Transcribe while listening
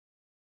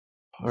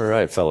All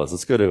right, fellas,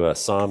 let's go to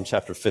Psalm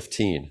chapter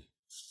 15.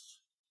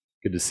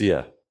 Good to see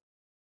you.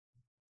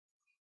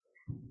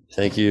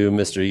 Thank you,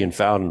 Mr. Ian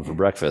Fowden, for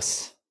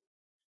breakfast.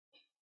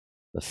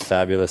 The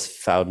fabulous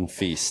Fowden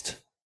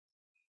feast.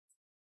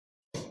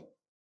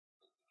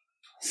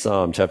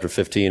 Psalm chapter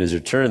 15 is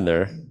your turn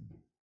there.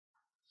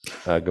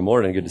 Good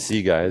morning. Good to see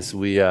you guys.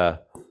 We are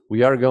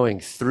going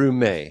through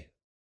May.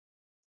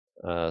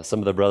 Some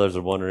of the brothers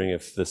are wondering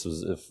if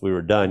we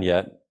were done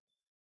yet,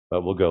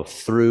 but we'll go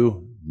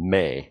through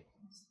May.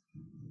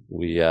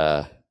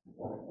 We'll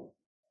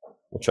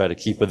try to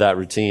keep with that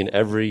routine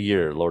every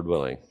year, Lord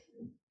willing.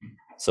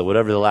 So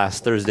whatever the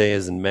last Thursday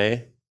is in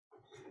May,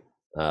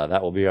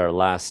 that will be our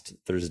last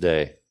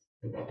Thursday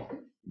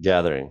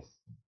gathering.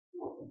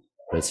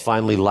 It's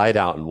finally light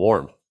out and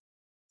warm.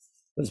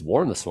 It was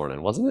warm this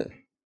morning, wasn't it?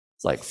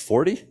 It's like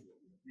 40.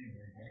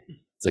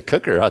 It's a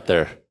cooker out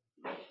there.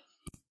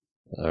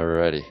 All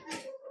righty.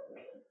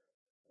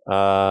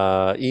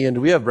 Ian, do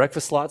we have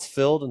breakfast slots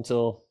filled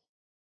until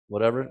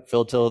whatever?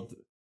 Filled till,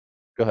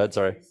 go ahead,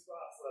 sorry.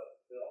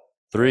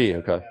 3,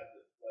 okay.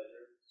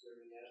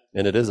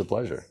 And it is a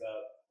pleasure.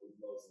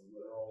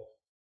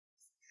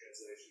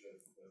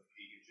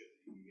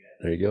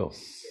 There you go,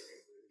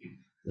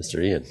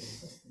 Mr. Ian.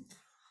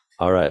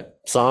 All right,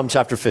 Psalm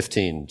chapter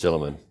 15,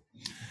 gentlemen.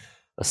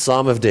 A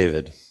Psalm of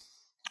David.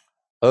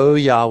 O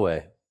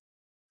Yahweh,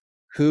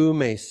 who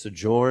may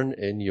sojourn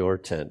in your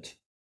tent?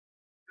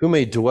 Who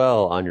may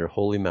dwell on your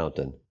holy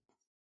mountain?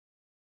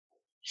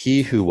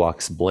 He who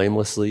walks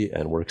blamelessly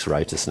and works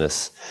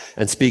righteousness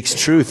and speaks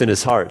truth in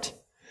his heart.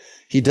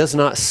 He does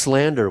not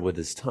slander with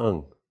his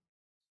tongue,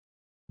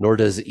 nor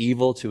does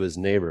evil to his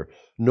neighbor,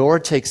 nor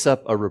takes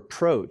up a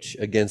reproach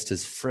against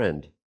his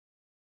friend,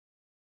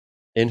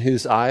 in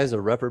whose eyes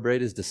a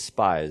reprobate is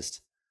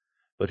despised,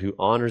 but who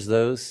honors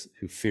those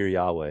who fear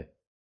Yahweh.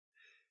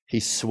 He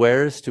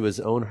swears to his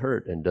own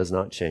hurt and does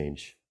not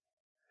change.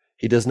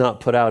 He does not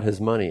put out his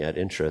money at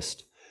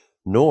interest,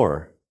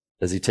 nor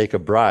does he take a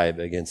bribe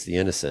against the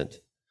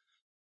innocent.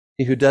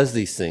 He who does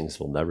these things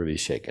will never be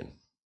shaken.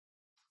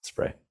 Let's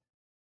pray.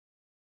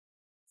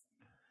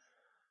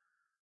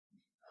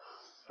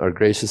 Our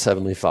gracious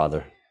Heavenly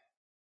Father,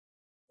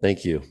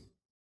 thank you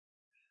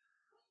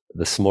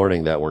this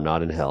morning that we're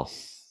not in hell.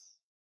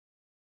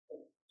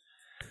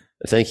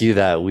 Thank you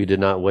that we did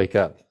not wake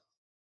up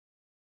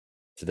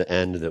to the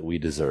end that we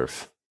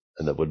deserve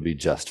and that would be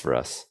just for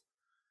us.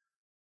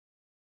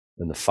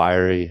 And the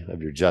fiery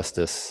of your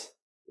justice,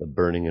 the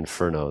burning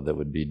inferno that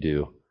would be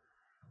due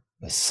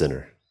a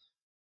sinner.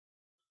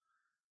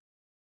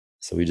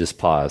 So we just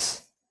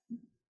pause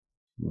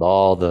with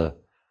all the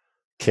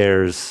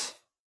cares,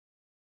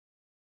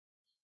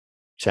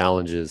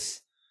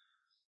 challenges,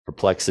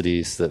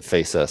 perplexities that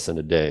face us in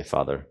a day,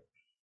 Father,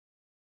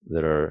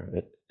 that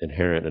are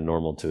inherent and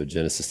normal to a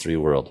Genesis 3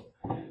 world.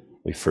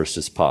 We first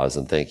just pause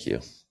and thank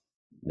you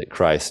that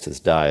Christ has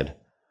died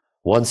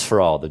once for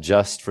all, the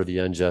just for the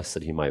unjust,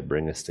 that he might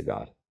bring us to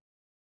God.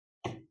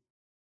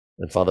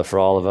 And Father, for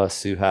all of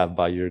us who have,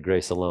 by your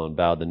grace alone,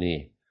 bowed the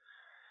knee,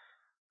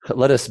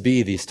 let us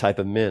be these type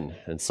of men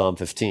in Psalm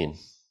 15.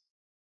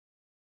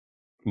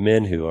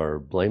 Men who are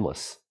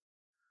blameless.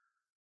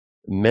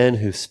 Men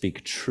who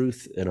speak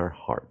truth in our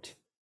heart.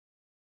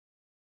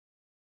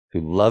 Who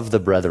love the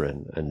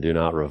brethren and do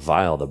not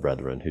revile the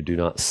brethren. Who do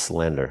not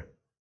slander.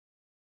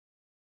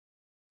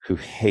 Who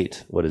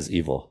hate what is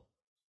evil,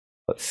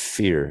 but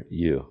fear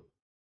you.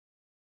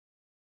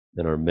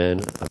 And are men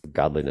of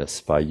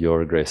godliness by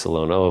your grace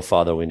alone. Oh,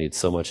 Father, we need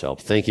so much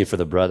help. Thank you for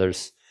the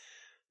brothers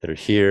that are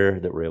here,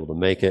 that were able to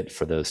make it,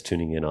 for those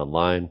tuning in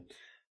online.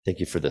 Thank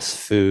you for this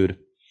food.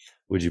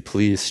 Would you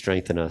please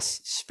strengthen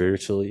us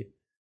spiritually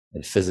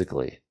and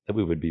physically, that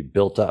we would be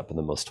built up in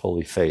the most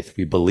holy faith.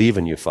 We believe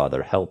in you,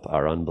 Father. Help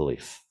our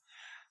unbelief.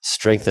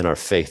 Strengthen our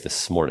faith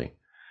this morning.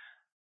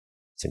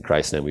 It's in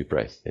Christ's name we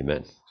pray.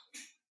 Amen.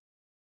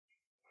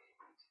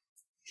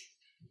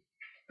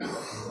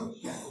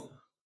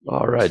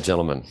 All right,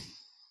 gentlemen.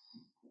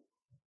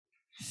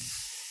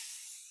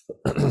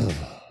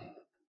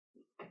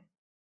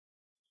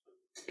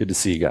 Good to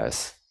see you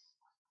guys.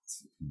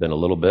 It's been a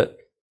little bit.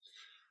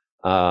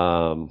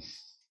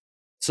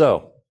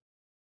 So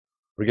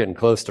we're getting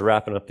close to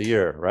wrapping up the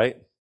year, right?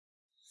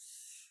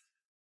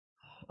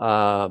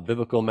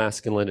 Biblical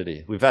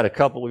masculinity. We've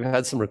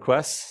had some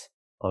requests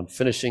on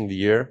finishing the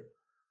year.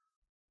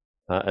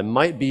 It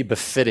might be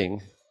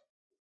befitting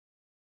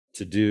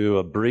to do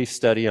a brief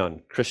study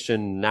on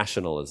Christian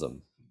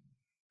nationalism.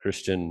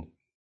 Christian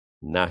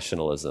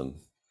nationalism.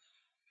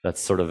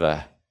 That's sort of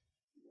a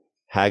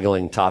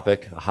haggling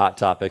topic, a hot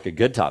topic, a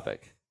good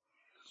topic.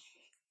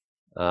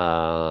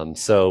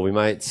 So we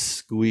might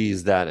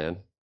squeeze that in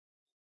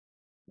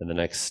the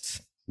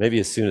next, maybe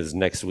as soon as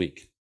next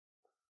week.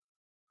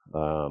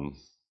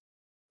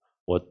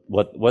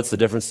 What's the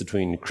difference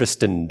between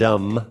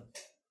Christendom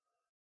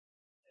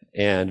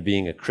and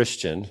being a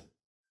Christian,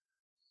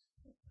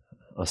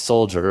 a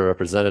soldier, a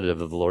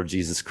representative of the Lord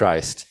Jesus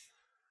Christ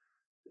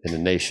in a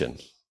nation?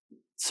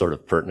 It's sort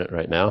of pertinent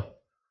right now.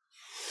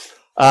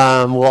 We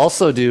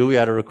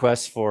had a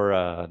request for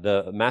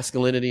the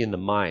masculinity in the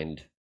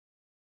mind.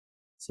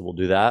 So we'll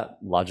do that,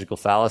 logical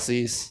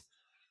fallacies.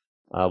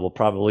 We'll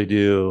probably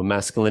do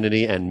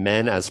masculinity and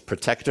men as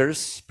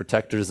protectors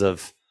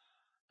of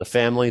the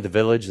family, the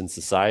village, and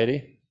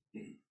society.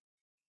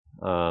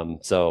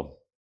 So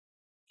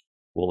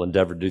we'll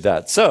endeavor to do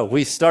that. So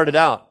we started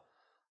out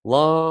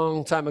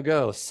long time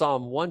ago,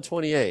 Psalm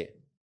 128,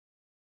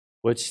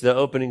 which the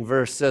opening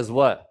verse says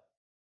what,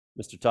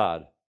 Mr.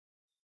 Todd?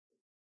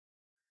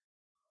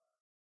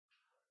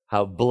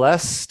 How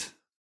blessed.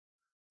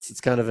 It's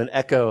kind of an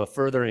echo, a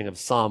furthering of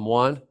Psalm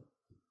 1.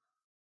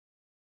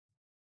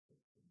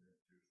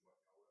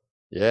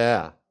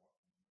 Yeah.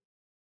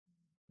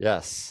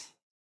 Yes.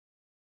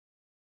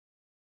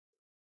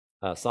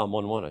 Psalm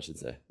 1:1, I should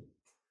say.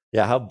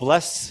 Yeah, how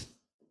blessed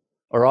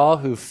are all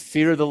who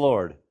fear the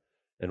Lord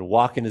and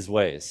walk in his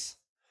ways.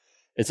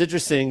 It's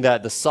interesting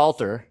that the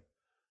Psalter,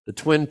 the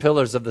twin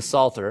pillars of the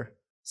Psalter,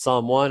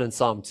 Psalm 1 and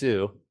Psalm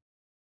 2,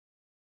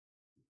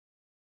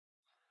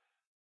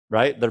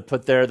 right? They're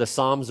put there. The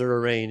Psalms are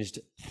arranged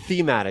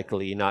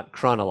thematically, not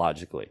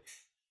chronologically,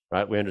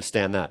 right? We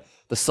understand that.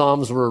 The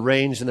Psalms were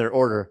arranged in their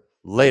order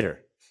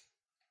later.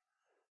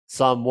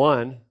 Psalm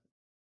 1,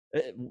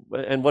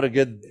 and what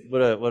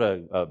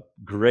a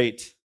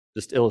great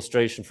just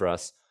illustration for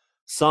us.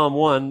 Psalm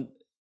 1,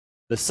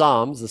 the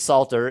Psalms, the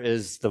Psalter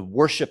is the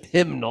worship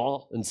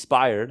hymnal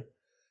inspired,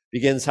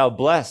 begins, how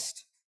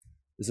blessed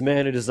is a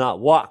man who does not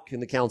walk in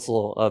the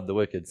counsel of the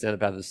wicked, stand in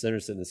the path of the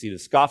sinners, sit in the seat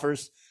of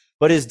scoffers,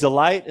 but his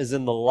delight is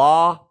in the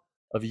law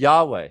of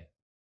Yahweh.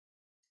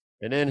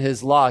 And in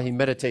his law, he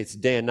meditates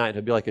day and night.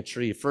 He'll be like a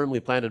tree firmly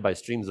planted by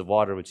streams of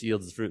water, which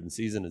yields its fruit in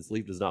season, its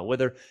leaf does not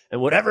wither. And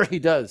whatever he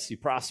does, he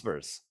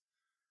prospers.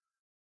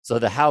 So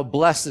the how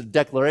blessed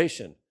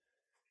declaration.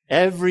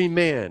 Every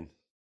man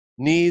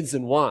needs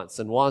and wants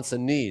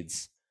and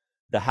needs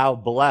the how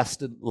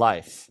blessed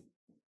life.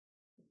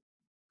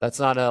 That's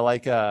not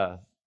like a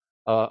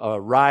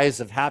rise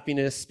of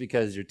happiness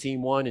because your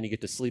team won and you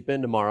get to sleep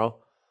in tomorrow.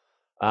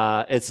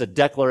 It's a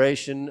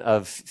declaration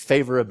of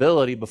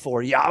favorability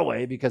before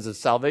Yahweh because of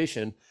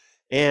salvation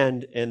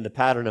and in the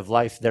pattern of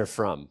life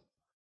therefrom.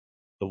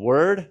 The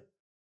word.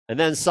 And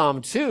then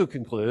Psalm 2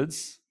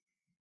 concludes.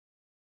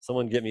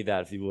 Someone get me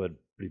that if you would,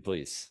 pretty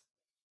please.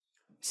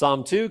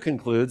 Psalm 2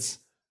 concludes,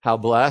 how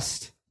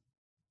blessed,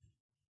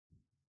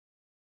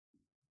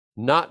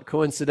 not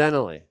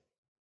coincidentally,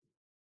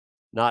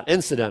 not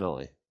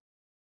incidentally.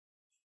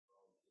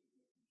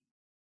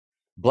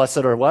 Blessed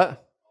are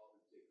what?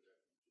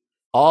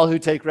 All who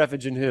take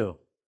refuge in who?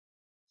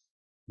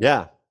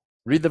 Yeah.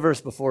 Read the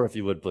verse before, if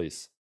you would,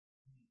 please.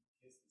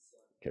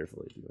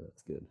 Carefully.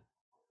 That's good.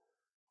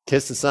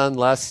 Kiss the Son,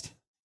 lest.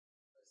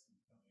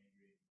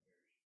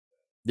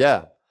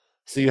 Yeah.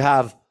 So you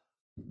have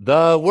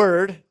the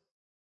word,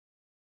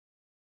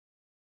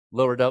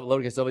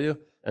 lowercase w,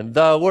 and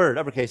the word,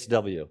 uppercase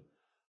W.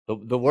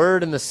 The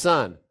word and the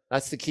Son.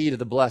 That's the key to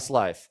the blessed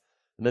life.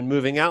 And then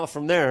moving out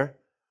from there,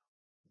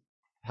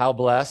 how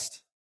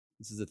blessed.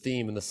 This is a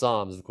theme in the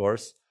Psalms, of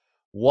course.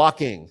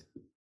 Walking,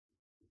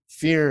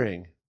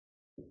 fearing,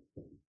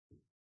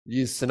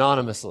 used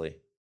synonymously.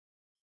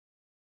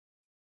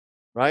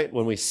 Right?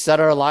 When we set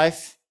our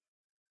life,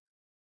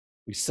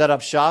 we set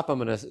up shop. I'm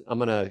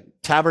gonna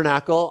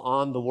tabernacle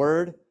on the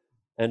word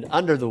and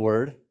under the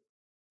word.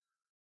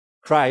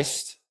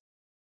 Christ,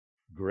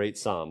 great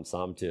Psalm,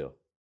 Psalm 2.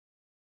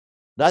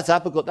 That's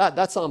applicable.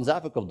 That Psalm's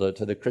applicable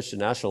to the Christian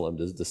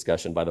nationalism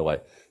discussion, by the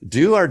way.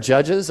 Do our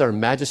judges, our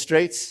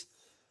magistrates,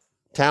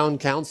 town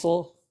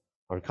council,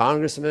 our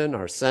congressmen,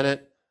 our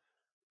Senate,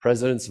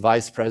 presidents,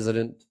 vice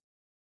president,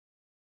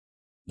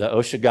 the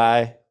OSHA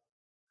guy,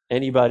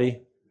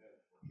 anybody?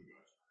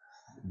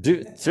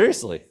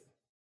 Seriously,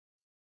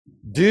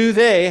 do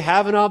they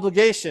have an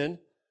obligation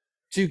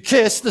to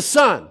kiss the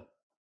Son?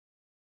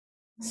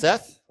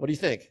 Seth, what do you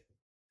think?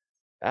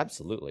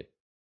 Absolutely.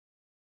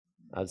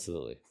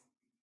 Absolutely.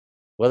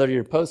 Whether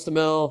you're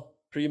post-mill,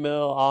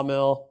 pre-mill,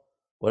 a-mill,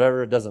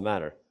 whatever, it doesn't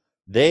matter.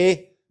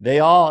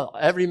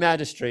 Every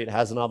magistrate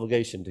has an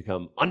obligation to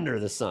come under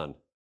the sun.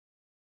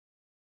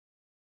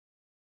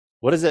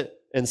 What is it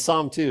in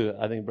Psalm 2?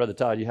 I think, Brother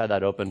Todd, you had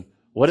that open.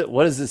 What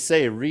does it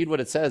say? Read what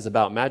it says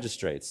about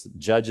magistrates,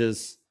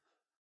 judges,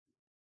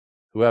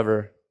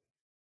 whoever.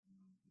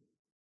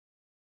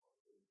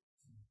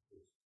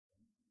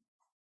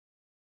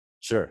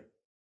 Sure,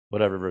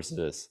 whatever verse it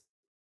is.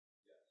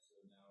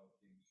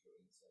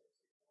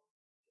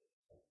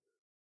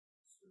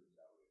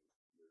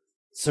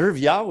 Serve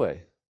Yahweh.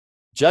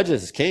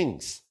 Judges,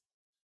 kings.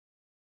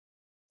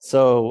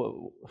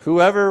 So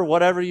whoever,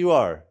 whatever you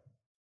are,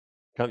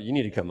 you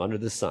need to come under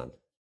the sun.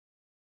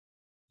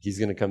 He's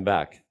going to come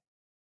back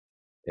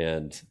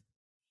and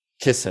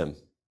kiss him.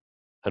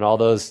 And all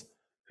those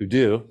who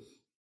do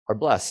are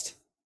blessed.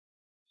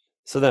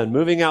 So then,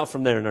 moving out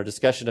from there in our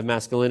discussion of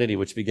masculinity,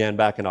 which began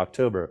back in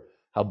October,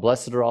 how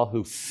blessed are all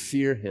who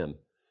fear him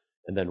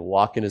and then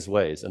walk in his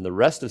ways. And the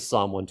rest of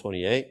Psalm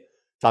 128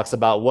 talks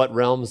about what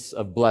realms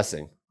of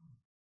blessing.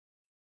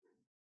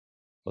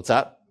 What's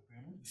that?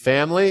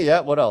 Family,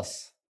 yeah, what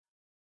else?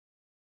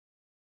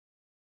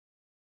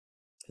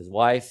 His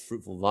wife,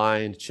 fruitful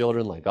vine,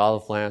 children like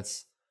olive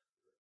plants,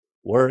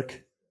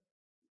 work,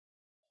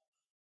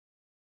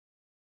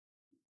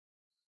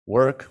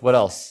 what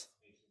else?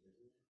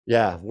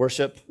 Yeah,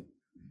 worship,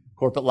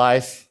 corporate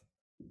life,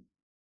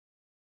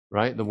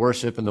 right? The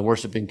worship and the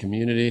worshiping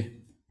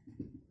community.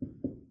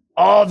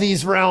 All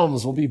these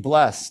realms will be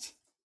blessed.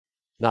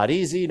 Not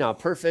easy, not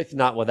perfect,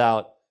 not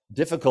without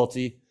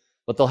difficulty,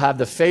 but they'll have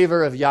the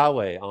favor of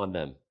Yahweh on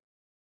them.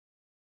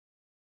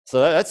 So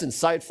that's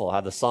insightful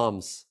how the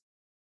Psalms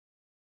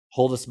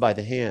hold us by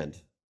the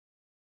hand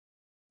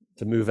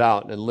to move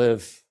out and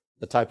live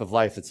the type of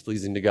life that's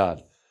pleasing to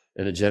God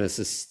in a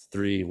Genesis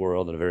 3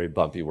 world, in a very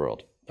bumpy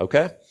world.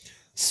 Okay?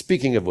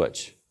 Speaking of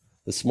which,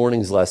 this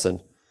morning's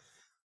lesson,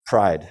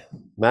 pride,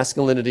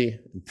 masculinity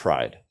and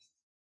pride.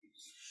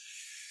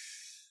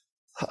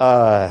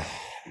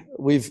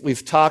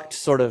 We've talked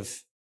sort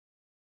of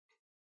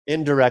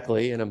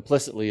indirectly and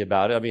implicitly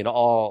about it. I mean,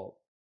 all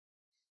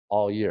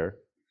year.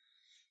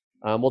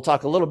 We'll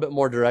talk a little bit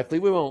more directly.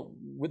 We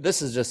won't.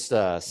 This is just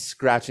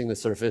scratching the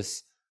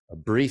surface. A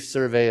brief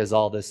survey is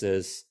all this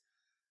is.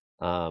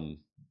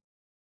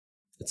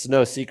 It's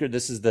no secret.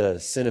 This is the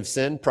sin of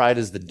sin. Pride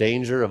is the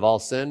danger of all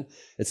sin.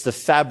 It's the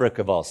fabric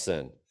of all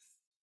sin.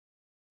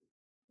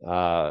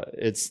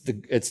 It's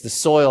the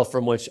soil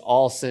from which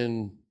all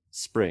sin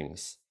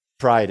springs.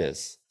 Pride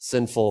is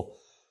sinful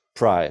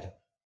pride.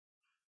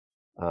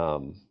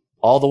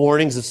 All the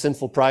warnings of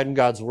sinful pride in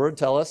God's word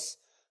tell us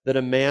that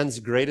a man's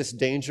greatest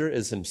danger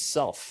is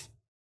himself.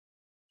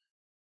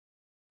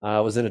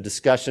 I was in a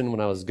discussion when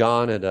I was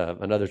gone at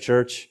another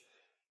church,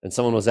 and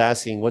someone was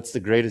asking, what's the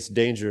greatest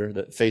danger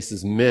that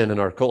faces men in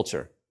our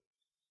culture?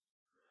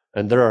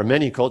 And there are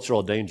many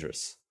cultural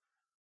dangers,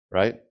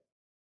 right?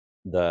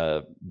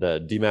 The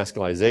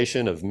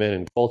demasculization of men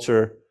in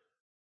culture,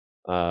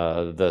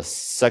 the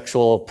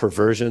sexual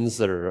perversions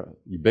that are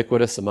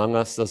ubiquitous among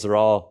us, those are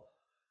all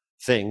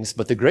things.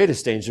 But the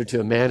greatest danger to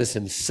a man is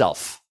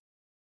himself.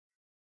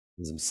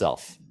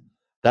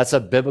 That's a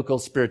biblical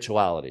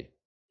spirituality.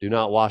 Do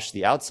not wash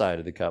the outside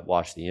of the cup,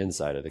 wash the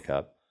inside of the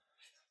cup.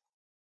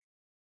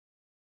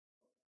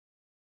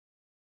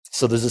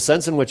 So there's a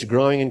sense in which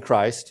growing in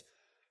Christ,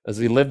 as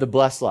we live the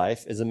blessed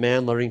life, is a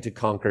man learning to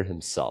conquer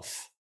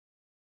himself.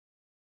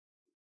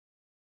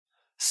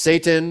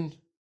 Satan,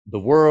 the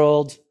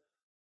world,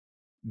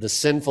 the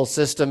sinful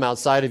system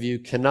outside of you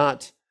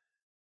cannot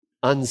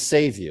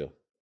unsave you.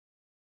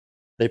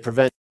 They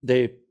present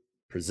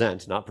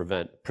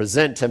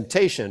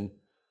temptation,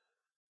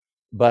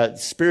 but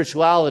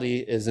spirituality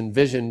is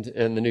envisioned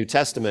in the New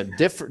Testament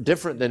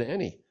different than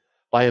any,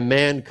 by a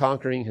man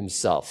conquering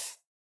himself.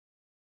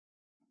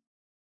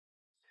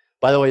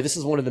 By the way, this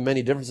is one of the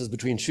many differences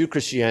between true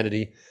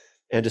Christianity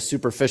and a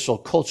superficial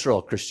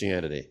cultural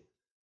Christianity.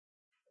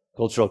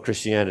 Cultural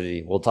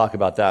Christianity, we'll talk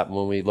about that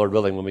Lord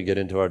willing, when we get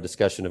into our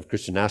discussion of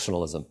Christian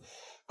nationalism.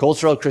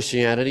 Cultural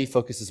Christianity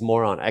focuses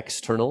more on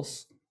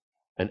externals,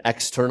 and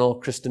external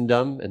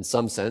Christendom in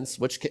some sense,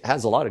 which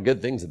has a lot of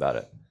good things about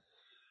it.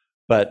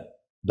 But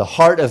the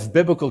heart of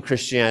biblical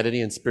Christianity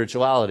and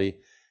spirituality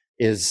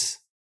is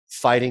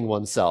fighting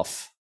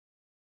oneself,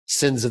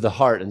 sins of the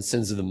heart and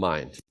sins of the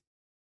mind.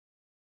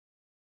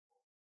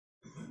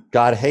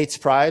 God hates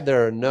pride.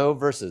 There are no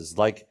verses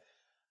like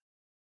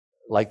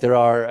there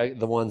are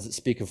the ones that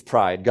speak of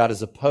pride. God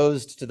is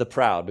opposed to the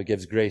proud, but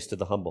gives grace to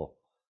the humble.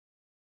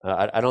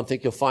 I don't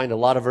think you'll find a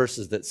lot of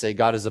verses that say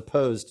God is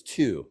opposed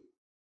to.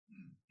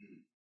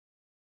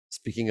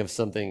 Speaking of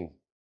something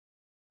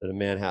that a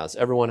man has.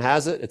 Everyone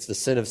has it. It's the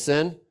sin of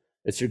sin.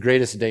 It's your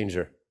greatest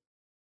danger.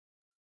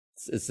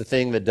 It's the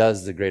thing that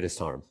does the greatest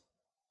harm.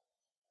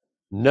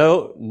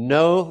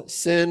 No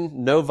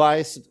sin, no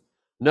vice,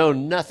 no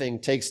nothing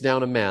takes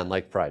down a man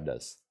like pride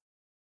does.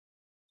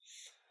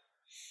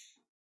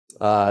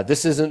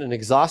 This isn't an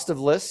exhaustive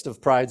list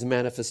of pride's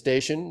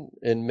manifestation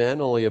in men,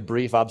 only a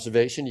brief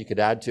observation you could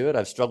add to it.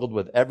 I've struggled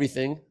with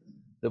everything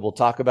that we'll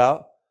talk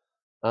about.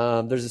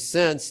 There's a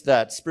sense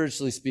that,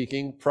 spiritually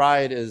speaking,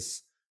 pride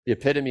is the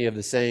epitome of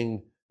the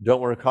saying, don't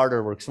work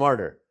harder, work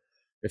smarter.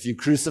 If you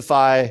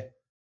crucify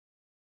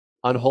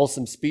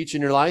unwholesome speech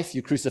in your life,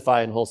 you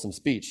crucify unwholesome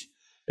speech.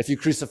 If you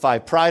crucify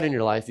pride in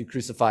your life, you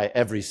crucify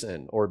every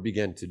sin, or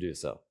begin to do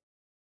so.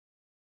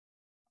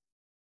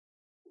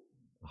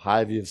 A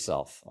high view of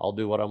self. I'll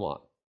do what I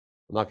want.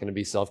 I'm not going to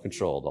be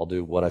self-controlled. I'll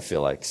do what I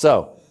feel like.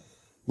 So,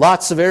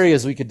 lots of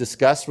areas we could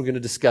discuss. We're going to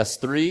discuss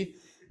 3.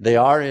 They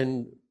are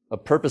in a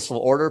purposeful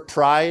order.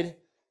 Pride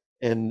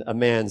in a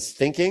man's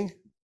thinking.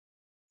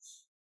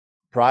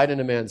 Pride in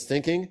a man's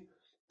thinking.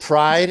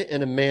 Pride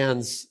in a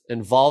man's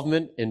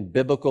involvement in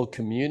biblical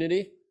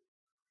community.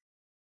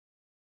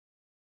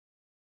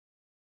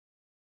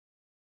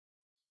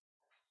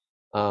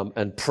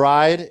 And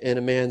pride in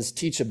a man's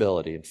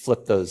teachability.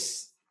 Flip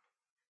those.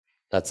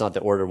 That's not the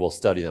order we'll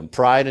study them.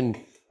 Pride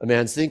in a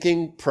man's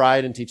thinking,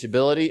 pride in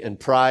teachability, and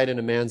pride in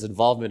a man's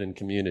involvement in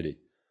community.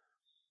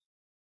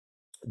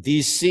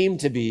 These seem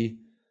to be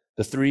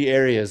the 3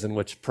 areas in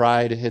which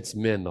pride hits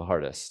men the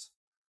hardest.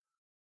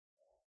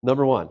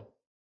 Number one.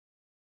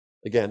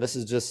 Again, this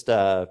is just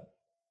a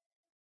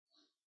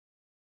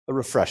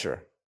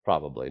refresher,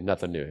 probably.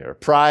 Nothing new here.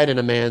 Pride in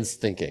a man's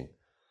thinking.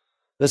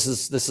 This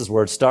is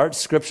where it starts.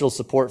 Scriptural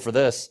support for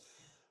this.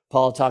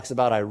 Paul talks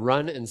about, I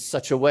run in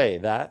such a way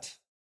that,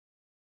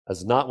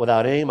 as not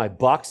without aim, I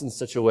box in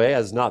such a way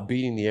as not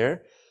beating the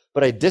air,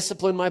 but I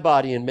discipline my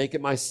body and make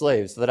it my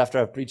slave, so that after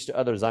I've preached to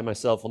others, I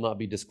myself will not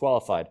be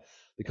disqualified.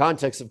 The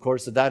context, of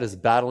course, of that is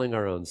battling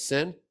our own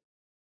sin.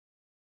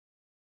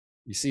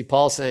 You see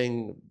Paul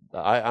saying,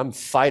 I'm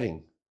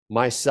fighting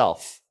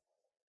myself.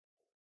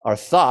 Our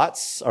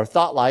thoughts, our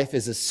thought life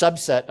is a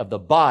subset of the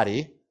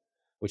body,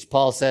 which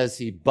Paul says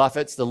he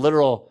buffets. The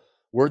literal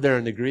word there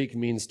in the Greek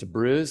means to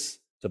bruise,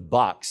 to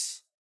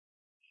box,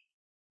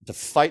 to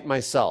fight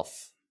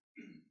myself,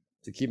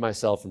 to keep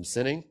myself from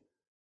sinning.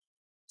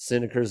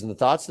 Sin occurs in the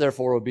thoughts,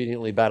 therefore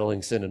obediently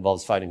battling sin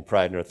involves fighting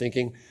pride in our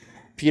thinking.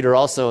 Peter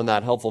also in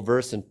that helpful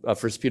verse in 1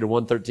 Peter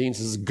 1:13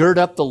 says, gird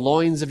up the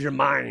loins of your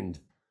mind.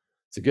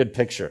 It's a good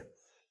picture.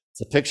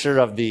 It's a picture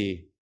of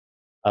the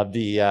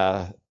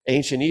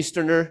ancient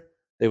Easterner.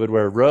 They would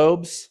wear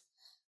robes,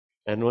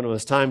 and when it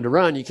was time to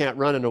run, you can't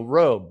run in a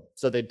robe.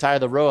 So they'd tie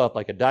the robe up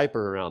like a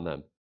diaper around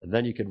them, and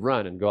then you could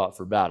run and go out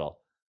for battle.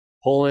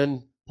 Pull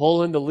in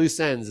the loose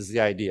ends is the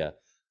idea.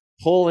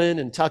 Pull in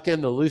and tuck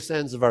in the loose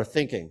ends of our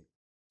thinking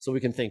so we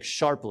can think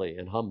sharply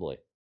and humbly.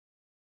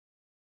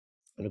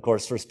 And of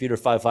course, 1 Peter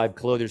 5:5,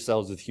 clothe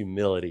yourselves with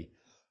humility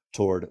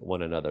toward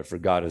one another, for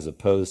God is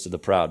opposed to the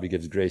proud, but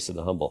gives grace to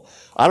the humble.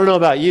 I don't know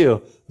about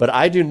you, but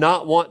I do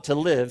not want to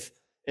live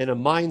in a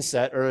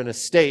mindset or in a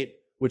state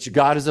which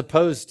God is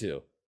opposed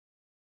to.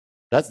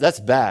 That's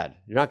bad.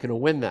 You're not going to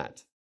win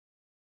that.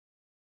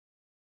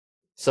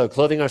 So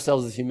clothing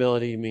ourselves with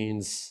humility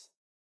means,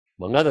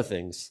 among other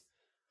things,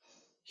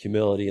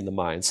 humility in the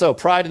mind. So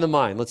pride in the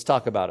mind, let's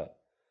talk about it.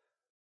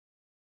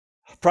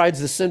 Pride's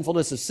the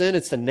sinfulness of sin.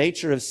 It's the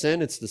nature of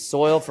sin. It's the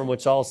soil from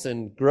which all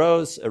sin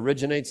grows,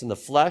 originates in the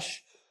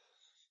flesh.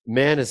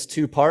 Man is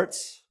two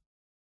parts.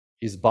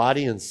 He's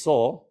body and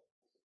soul.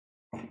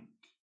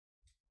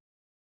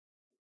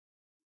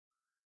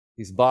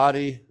 He's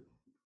body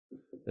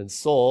and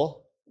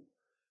soul.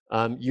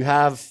 You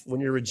have, when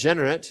you're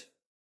regenerate,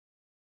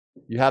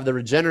 you have the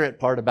regenerate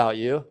part about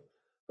you,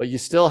 but you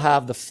still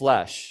have the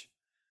flesh,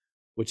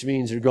 which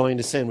means you're going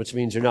to sin, which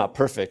means you're not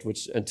perfect,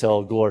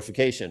 until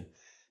glorification.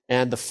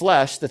 And the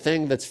flesh, the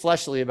thing that's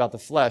fleshly about the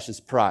flesh is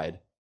pride.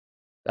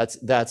 That's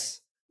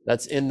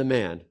in the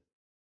man.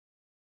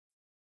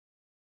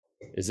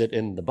 Is it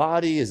in the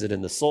body? Is it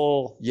in the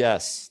soul?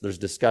 Yes, there's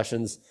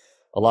discussions,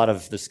 a lot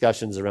of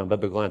discussions around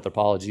biblical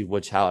anthropology,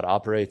 how it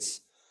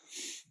operates.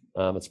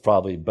 It's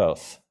probably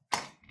both.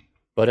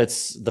 But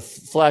the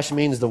flesh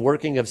means the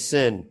working of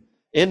sin.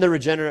 In the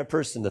regenerate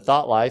person, the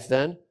thought life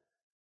then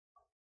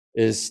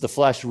is the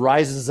flesh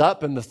rises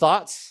up in the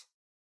thoughts,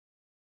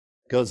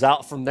 goes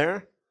out from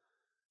there.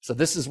 So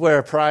this is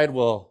where pride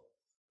will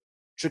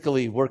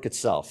trickily work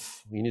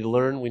itself. We need to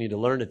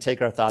learn to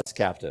take our thoughts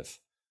captive.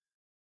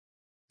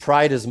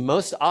 Pride is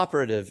most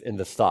operative in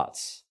the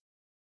thoughts.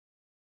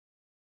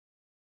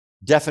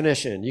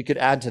 Definition, you could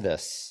add to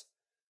this,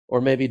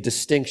 or maybe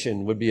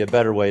distinction would be a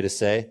better way to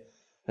say,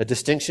 a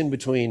distinction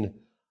between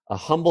a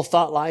humble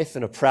thought life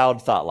and a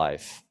proud thought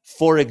life.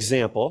 For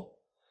example,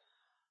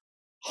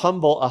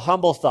 a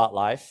humble thought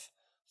life,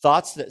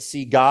 thoughts that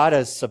see God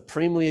as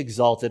supremely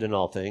exalted in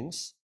all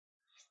things,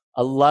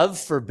 a love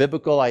for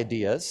biblical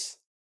ideas,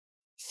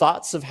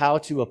 thoughts of how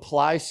to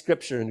apply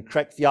scripture and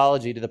correct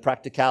theology to the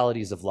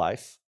practicalities of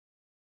life,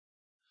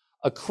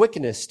 a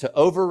quickness to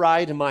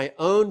override my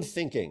own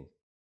thinking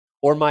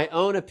or my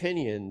own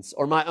opinions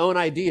or my own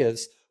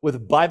ideas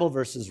with Bible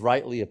verses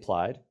rightly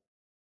applied.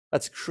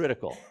 That's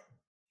critical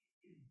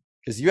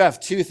because you have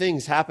two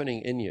things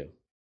happening in you.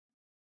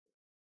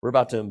 We're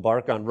about to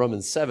embark on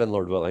Romans 7,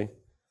 Lord willing.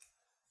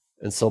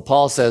 And so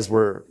Paul says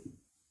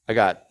I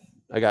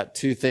got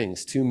two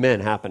things, two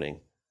men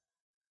happening.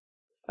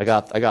 I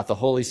got the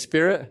Holy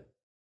Spirit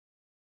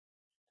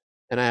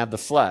and I have the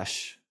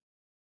flesh.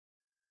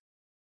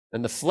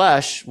 And the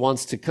flesh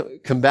wants to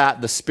combat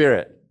the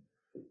Spirit.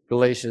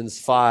 Galatians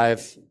 5,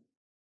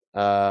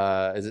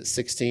 is it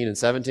 16 and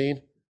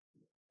 17?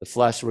 The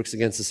flesh works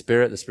against the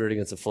Spirit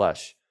against the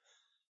flesh.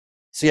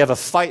 So you have a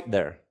fight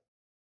there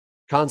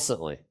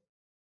constantly.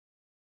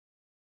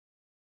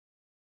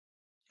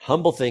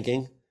 Humble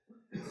thinking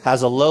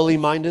has a lowly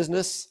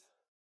mindedness,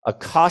 a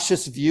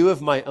cautious view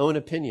of my own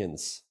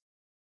opinions.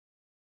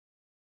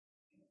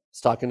 I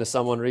was talking to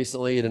someone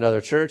recently in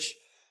another church.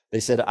 They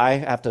said, I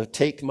have to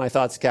take my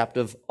thoughts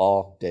captive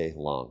all day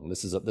long.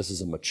 This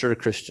is a mature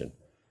Christian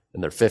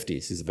in their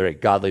 50s. He's a very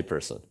godly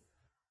person.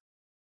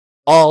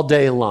 All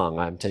day long,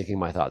 I'm taking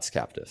my thoughts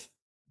captive.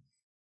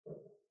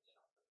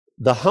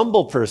 The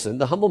humble person,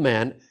 the humble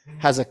man,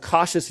 has a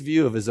cautious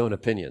view of his own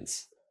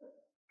opinions.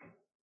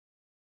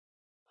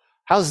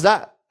 How is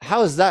that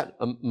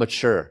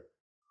mature?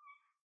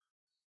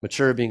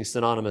 Mature being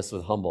synonymous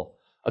with humble.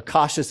 A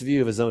cautious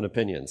view of his own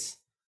opinions.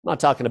 I'm not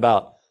talking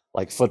about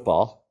like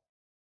football.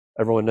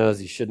 Everyone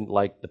knows you shouldn't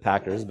like the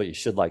Packers, but you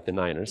should like the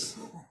Niners.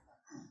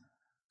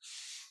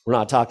 We're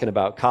not talking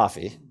about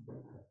coffee.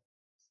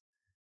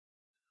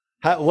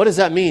 What does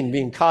that mean,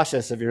 being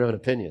cautious of your own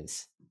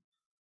opinions?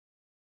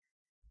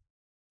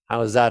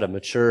 How is that a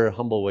mature,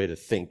 humble way to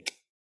think?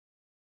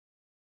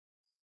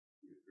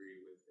 You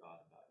agree with God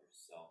about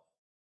yourself,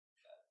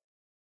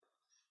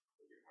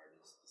 that your heart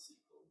is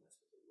deceitful and messed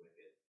with the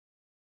wicked,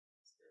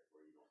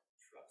 therefore you don't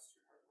trust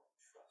your heart,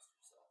 won't trust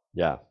yourself.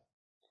 Yeah.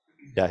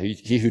 Yeah,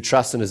 he who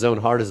trusts in his own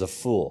heart is a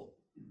fool.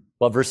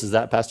 What verse is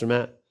that, Pastor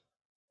Matt?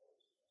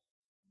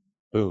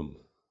 Boom.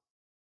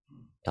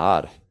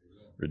 Todd.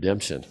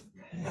 Redemption.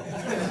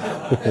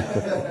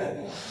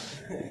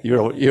 you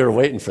were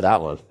waiting for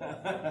that one.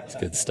 It's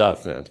good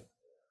stuff, man.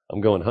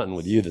 I'm going hunting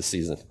with you this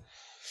season.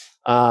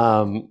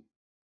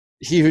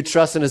 He who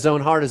trusts in his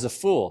own heart is a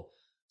fool.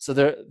 So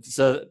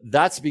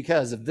that's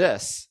because of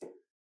this.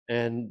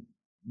 And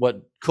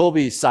what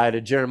Colby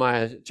cited,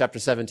 Jeremiah chapter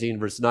 17,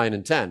 verse 9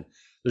 and 10.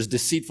 There's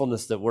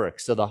deceitfulness that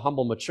works. So the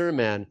humble, mature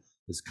man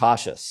is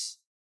cautious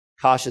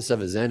of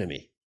his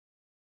enemy,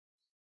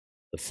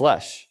 the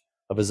flesh,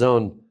 of his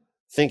own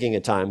thinking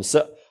at times.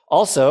 So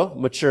also,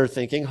 mature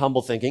thinking,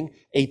 humble thinking,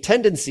 a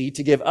tendency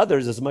to give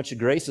others as much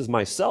grace as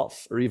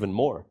myself, or even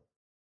more.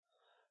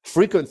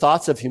 Frequent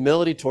thoughts of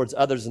humility towards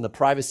others in the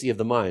privacy of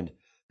the mind.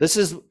 This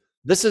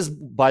is,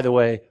 by the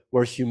way,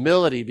 where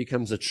humility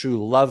becomes a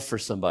true love for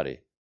somebody.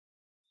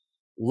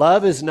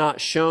 Love is not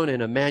shown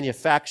in a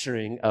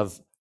manufacturing of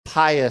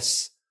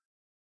pious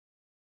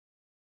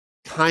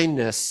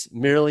kindness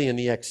merely in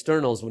the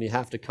externals when you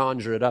have to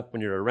conjure it up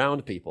when you're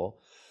around people,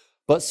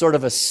 but sort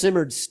of a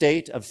simmered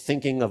state of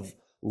thinking of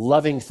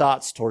loving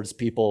thoughts towards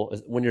people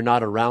when you're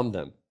not around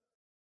them.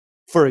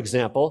 For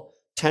example,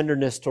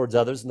 tenderness towards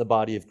others in the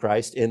body of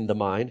Christ in the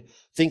mind,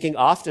 thinking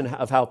often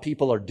of how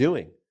people are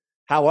doing.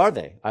 How are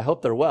they? I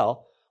hope they're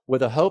well,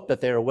 with a hope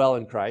that they are well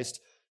in Christ.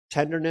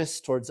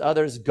 Tenderness towards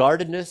others,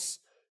 guardedness,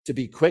 to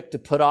be quick to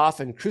put off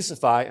and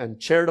crucify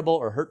uncharitable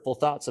or hurtful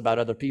thoughts about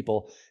other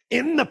people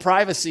in the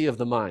privacy of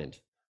the mind.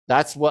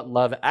 That's what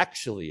love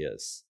actually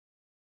is.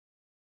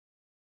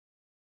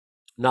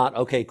 Not,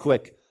 okay,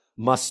 quick,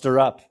 muster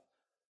up,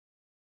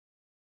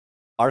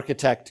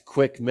 architect,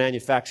 quick,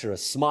 manufacture a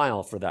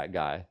smile for that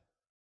guy.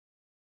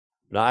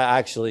 But I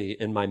actually,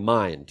 in my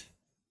mind,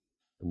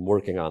 am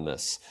working on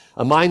this.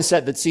 A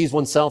mindset that sees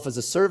oneself as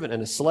a servant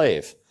and a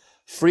slave.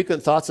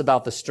 Frequent thoughts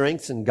about the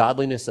strengths and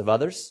godliness of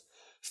others.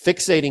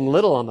 Fixating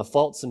little on the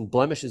faults and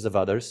blemishes of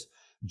others.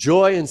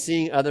 Joy in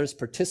seeing others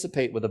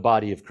participate with the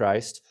body of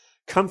Christ.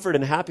 Comfort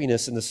and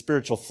happiness in the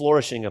spiritual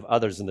flourishing of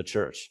others in the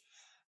church.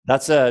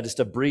 That's just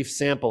a brief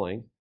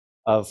sampling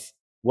of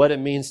what it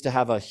means to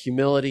have a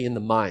humility in the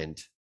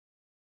mind,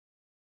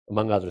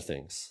 among other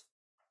things.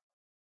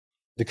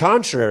 The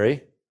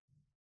contrary,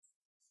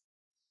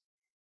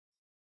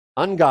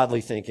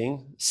 ungodly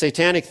thinking,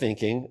 satanic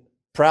thinking,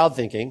 proud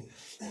thinking,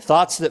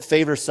 thoughts that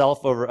favor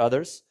self over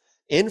others,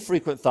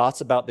 infrequent thoughts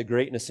about the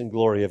greatness and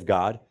glory of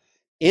God,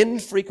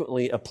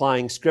 infrequently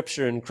applying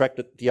scripture and correct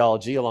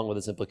theology along with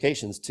its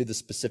implications to the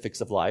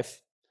specifics of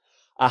life,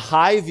 a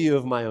high view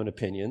of my own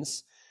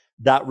opinions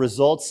that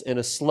results in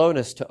a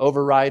slowness to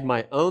override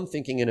my own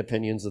thinking and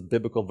opinions of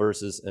biblical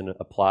verses and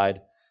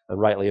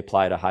rightly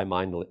applied a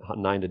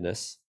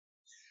high-mindedness,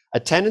 a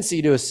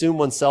tendency to assume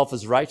oneself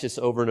as righteous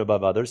over and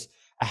above others,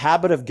 a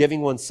habit of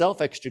giving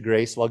oneself extra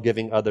grace while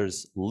giving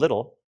others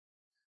little,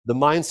 the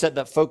mindset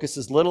that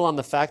focuses little on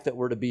the fact that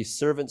we're to be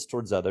servants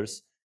towards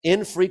others,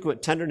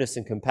 infrequent tenderness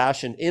and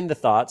compassion in the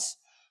thoughts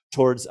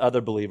towards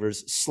other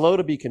believers, slow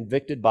to be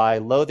convicted by,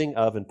 loathing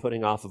of, and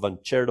putting off of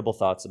uncharitable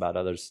thoughts about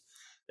others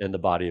in the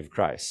body of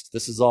Christ.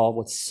 This is all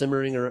what's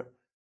simmering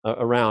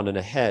around in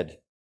a head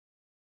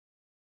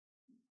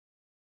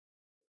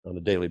on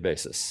a daily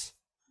basis.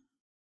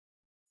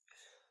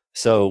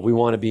 So we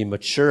want to be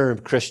mature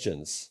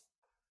Christians,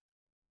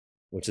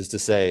 which is to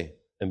say,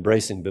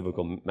 embracing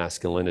biblical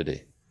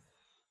masculinity.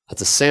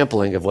 That's a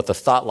sampling of what the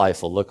thought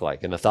life will look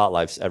like, and the thought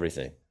life's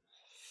everything.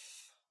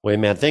 The way a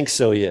man thinks,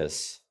 so he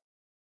is.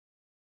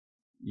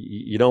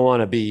 You don't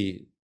want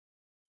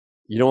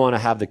to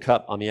have the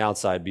cup on the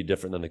outside be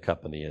different than the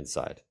cup on the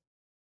inside.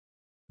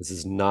 This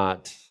is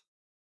not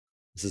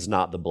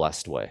the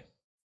blessed way.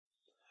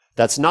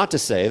 That's not to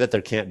say that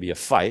there can't be a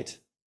fight.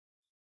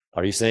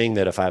 Are you saying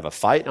that if I have a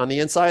fight on the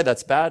inside,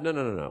 that's bad?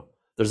 No.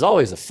 There's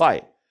always a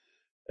fight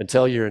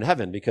until you're in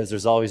heaven, because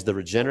there's always the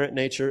regenerate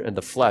nature and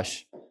the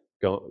flesh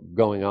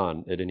going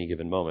on at any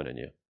given moment in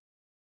you.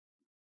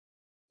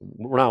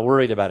 We're not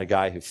worried about a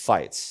guy who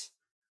fights,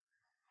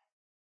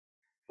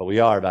 but we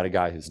are about a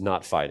guy who's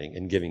not fighting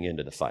and giving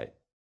into the fight,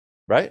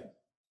 right?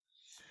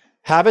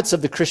 Habits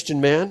of the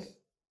Christian man.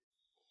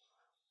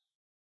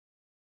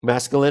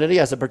 Masculinity,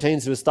 as it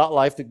pertains to his thought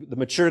life, the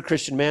mature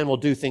Christian man will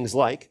do things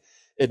like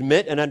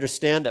admit and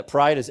understand that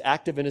pride is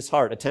active in his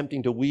heart,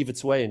 attempting to weave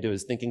its way into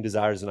his thinking,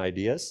 desires, and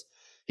ideas.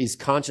 He's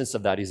conscious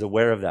of that. He's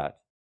aware of that.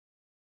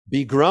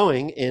 Be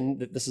growing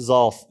in, this is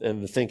all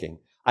in the thinking,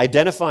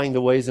 identifying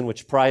the ways in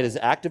which pride is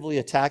actively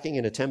attacking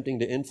and attempting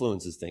to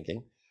influence his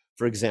thinking.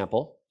 For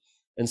example,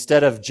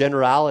 instead of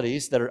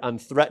generalities that are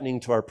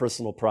unthreatening to our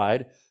personal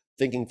pride,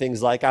 thinking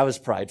things like, I was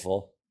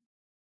prideful.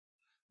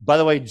 By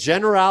the way,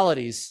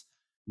 generalities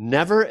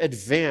never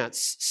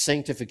advance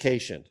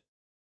sanctification.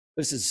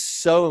 This is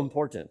so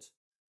important.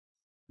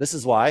 This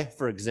is why,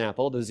 for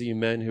example, those of you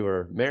men who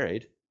are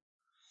married,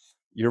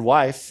 your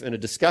wife in a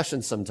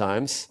discussion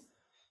sometimes,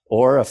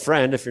 or a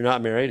friend, if you're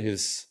not married,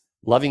 who's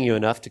loving you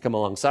enough to come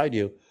alongside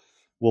you,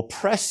 will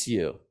press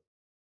you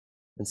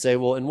and say,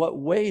 well, in what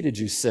way did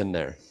you sin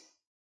there?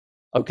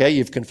 Okay,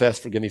 you've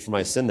confessed, forgive me for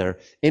my sin there.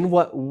 In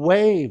what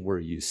way were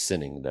you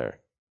sinning there?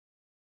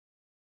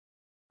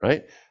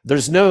 Right?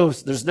 There's no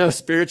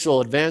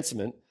spiritual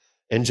advancement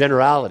in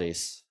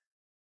generalities.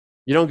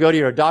 You don't go to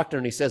your doctor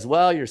and he says,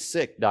 well, you're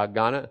sick,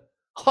 doggone it.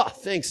 Oh,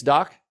 thanks,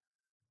 doc.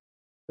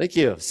 Thank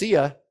you. See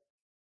ya.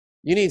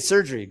 You need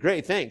surgery.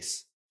 Great,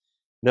 thanks.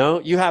 No,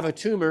 you have a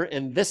tumor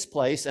in this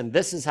place, and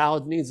this is how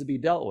it needs to be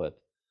dealt with.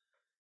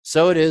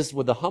 So it is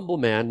with the humble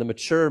man, the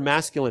mature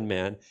masculine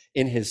man,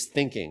 in his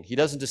thinking. He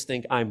doesn't just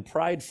think, I'm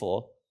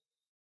prideful.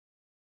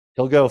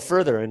 He'll go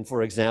further and,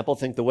 for example,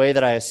 think the way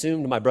that I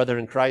assumed my brother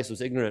in Christ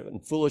was ignorant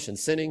and foolish and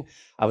sinning,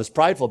 I was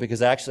prideful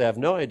because I actually have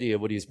no idea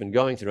what he's been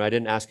going through. I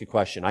didn't ask a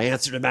question. I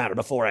answered a matter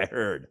before I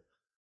heard.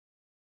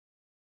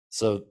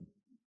 So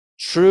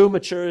true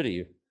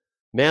maturity,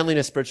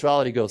 manliness,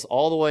 spirituality goes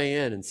all the way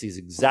in and sees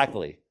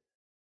exactly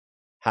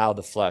how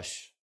the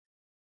flesh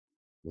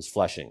was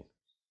fleshing.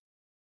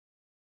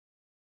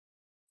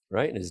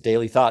 Right? In his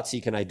daily thoughts,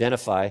 he can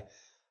identify,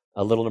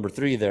 a little number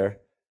 3 there,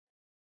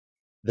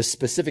 the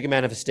specific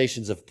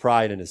manifestations of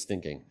pride in his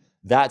thinking.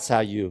 That's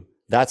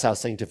how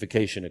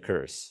sanctification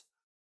occurs.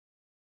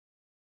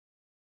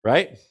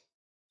 Right?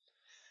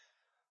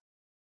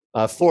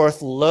 Fourth,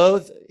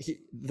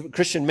 the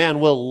Christian man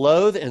will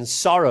loathe and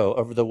sorrow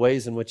over the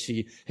ways in which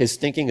his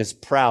thinking is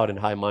proud and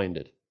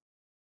high-minded.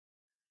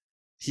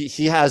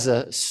 He has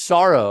a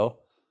sorrow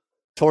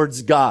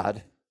towards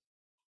God,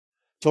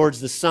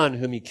 towards the Son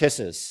whom he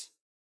kisses,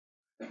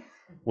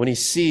 when he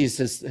sees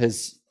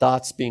his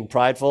thoughts being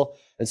prideful.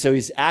 And so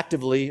he's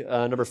actively,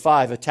 number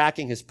 5,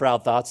 attacking his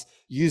proud thoughts,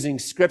 using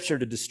Scripture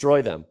to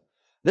destroy them.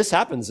 This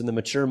happens in the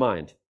mature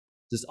mind.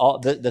 This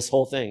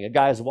whole thing. A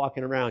guy is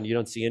walking around, you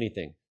don't see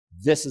anything.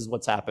 This is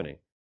what's happening.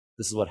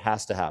 This is what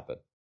has to happen.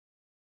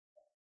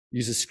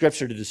 Uses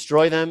Scripture to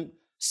destroy them.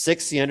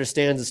 6, he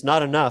understands it's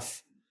not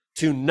enough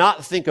to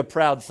not think a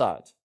proud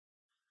thought.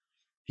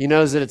 He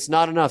knows that it's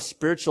not enough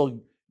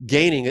spiritual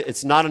gaining.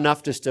 It's not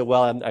enough just to,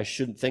 well, I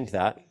shouldn't think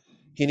that.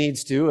 He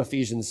needs to,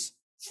 Ephesians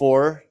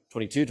 4,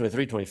 22,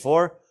 23,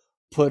 24,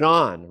 put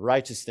on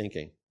righteous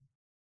thinking.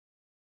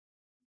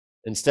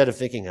 Instead of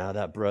thinking,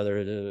 that brother,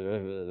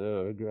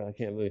 I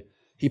can't believe.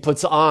 He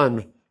puts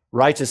on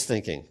righteous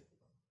thinking.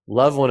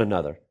 Love one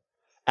another.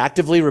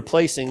 Actively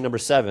replacing, number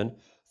 7,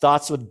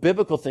 thoughts with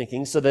biblical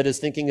thinking so that his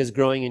thinking is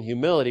growing in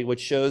humility, which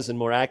shows in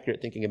more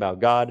accurate thinking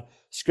about God,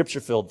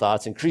 Scripture-filled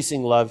thoughts,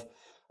 increasing love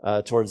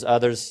towards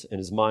others in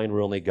his mind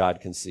where only God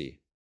can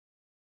see.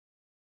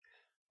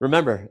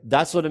 Remember,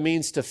 that's what it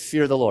means to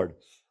fear the Lord.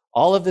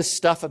 All of this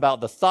stuff about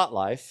the thought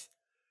life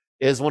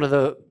is one of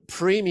the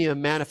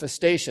premium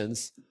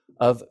manifestations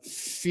of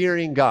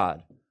fearing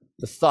God,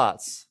 the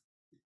thoughts.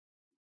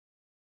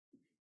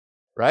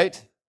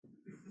 Right?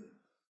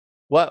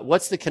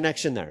 What's the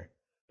connection there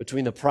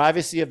between the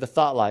privacy of the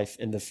thought life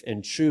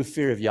and true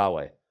fear of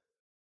Yahweh?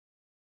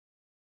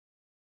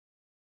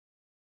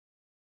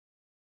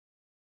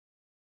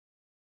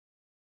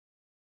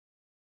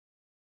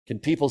 Can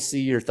people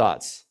see your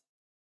thoughts?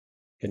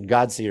 Can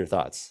God see your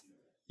thoughts?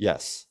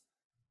 Yes.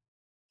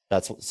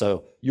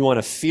 So you want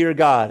to fear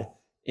God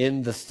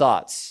in the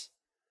thoughts.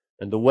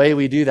 And the way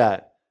we do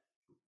that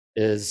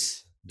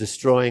is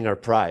destroying our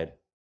pride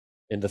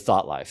in the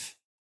thought life.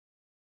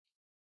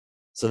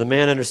 So the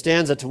man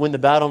understands that to win the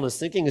battle in his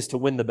thinking is to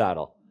win the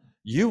battle.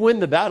 You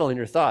win the battle in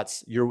your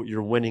thoughts,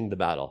 you're winning the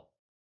battle.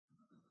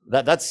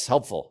 That's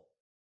helpful.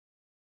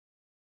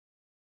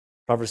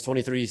 Proverbs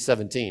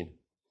 23:17.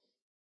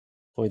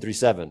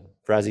 23:7.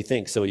 For as he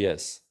thinks, so he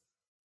is.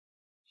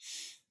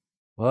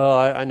 Well,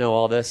 I know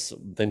all this,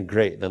 then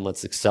great. Then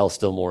let's excel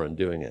still more in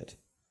doing it.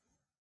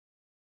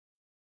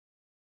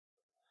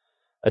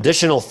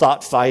 Additional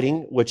thought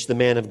fighting, which the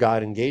man of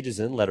God engages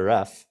in, letter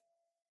F.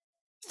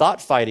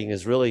 Thought fighting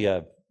is really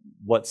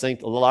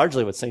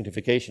largely what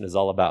sanctification is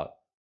all about.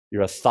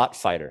 You're a thought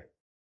fighter.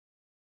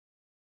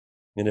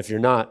 And if you're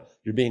not,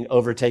 you're being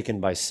overtaken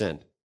by sin.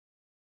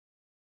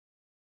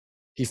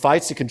 He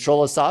fights to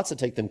control his thoughts and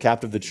take them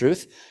captive to the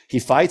truth. He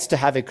fights to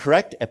have a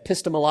correct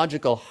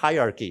epistemological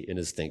hierarchy in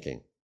his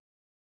thinking.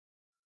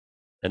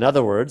 In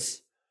other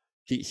words,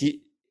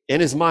 he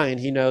in his mind,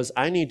 he knows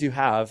I need to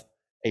have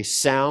a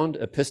sound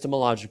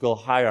epistemological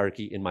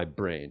hierarchy in my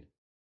brain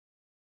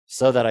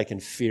so that I can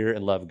fear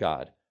and love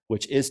God,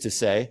 which is to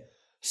say,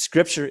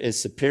 Scripture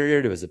is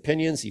superior to his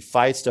opinions. He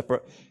fights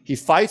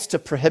to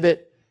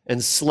prohibit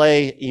and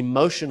slay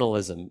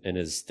emotionalism in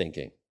his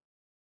thinking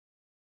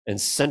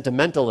and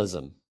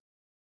sentimentalism.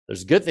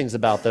 There's good things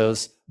about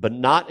those, but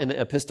not in the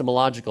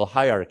epistemological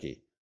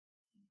hierarchy.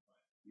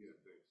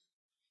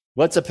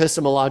 What's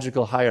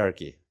epistemological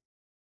hierarchy?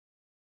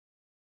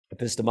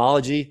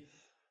 Epistemology,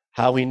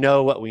 how we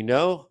know what we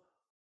know.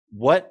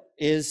 What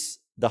is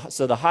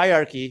the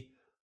hierarchy,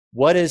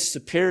 what is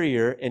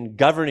superior in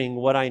governing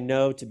what I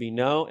know to be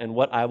know and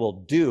what I will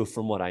do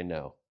from what I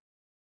know?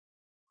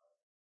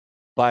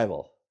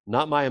 Bible,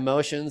 not my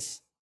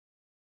emotions.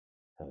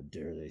 How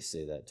dare they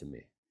say that to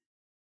me?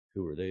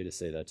 Who are they to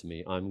say that to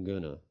me? I'm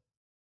gonna.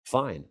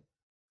 Fine.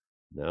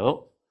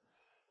 No.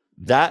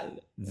 That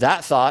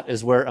thought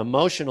is where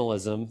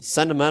emotionalism,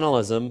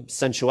 sentimentalism,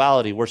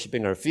 sensuality,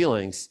 worshiping our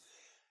feelings,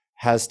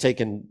 has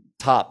taken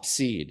top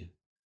seed,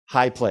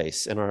 high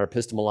place in our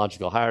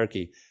epistemological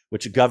hierarchy,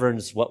 which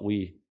governs what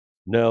we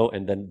know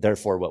and then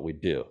therefore what we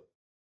do.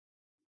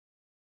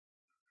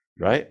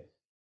 Right?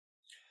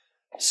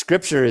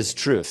 Scripture is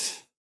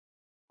truth.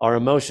 Our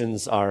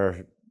emotions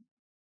are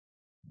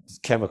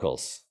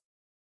chemicals.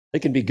 They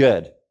can be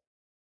good.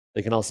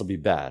 They can also be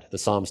bad. The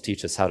Psalms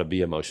teach us how to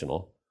be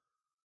emotional.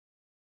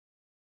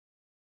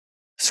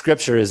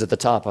 Scripture is at the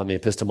top on the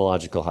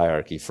epistemological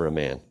hierarchy for a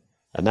man,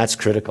 and that's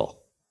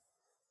critical.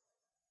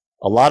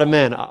 A lot of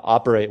men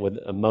operate with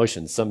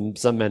emotions. Some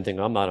men think,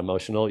 I'm not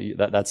emotional.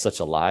 That's such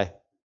a lie.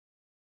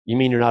 You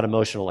mean you're not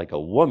emotional like a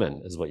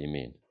woman is what you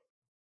mean,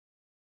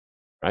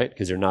 right?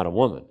 Because you're not a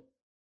woman,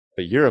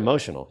 but you're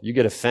emotional. You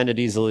get offended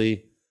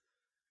easily.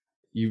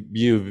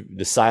 You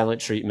the silent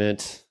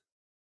treatment,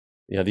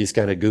 these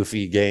kind of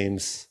goofy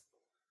games.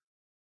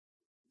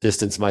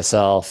 Distance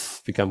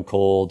myself, become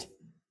cold.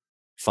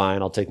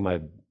 Fine, I'll take my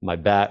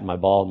bat, my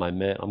ball, my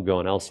mitt. I'm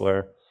going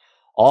elsewhere.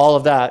 All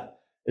of that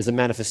is a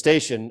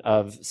manifestation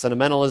of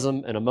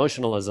sentimentalism and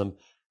emotionalism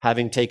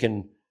having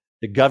taken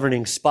the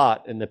governing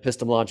spot in the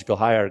epistemological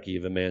hierarchy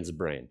of a man's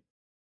brain.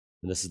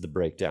 And this is the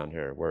breakdown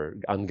here, where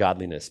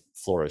ungodliness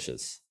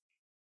flourishes.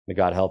 May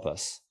God help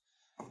us.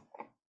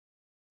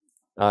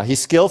 He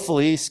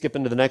skillfully,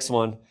 skipping to the next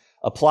one,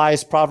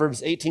 applies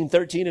Proverbs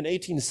 18:13 and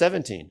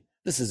 18:17.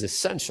 This is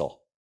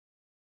essential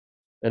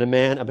in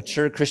a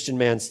mature Christian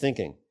man's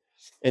thinking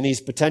in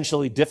these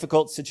potentially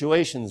difficult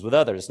situations with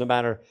others, no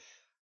matter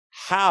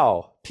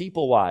how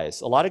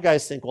people-wise. A lot of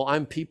guys think, well,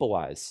 I'm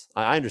people-wise.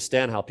 I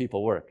understand how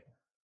people work.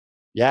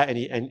 Yeah,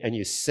 and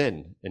you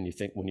sin when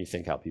you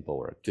think how people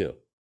work too.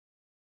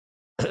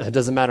 It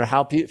doesn't matter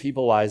how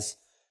people-wise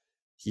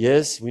he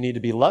is, we need to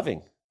be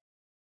loving.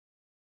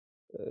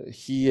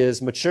 He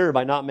is mature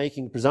by not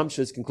making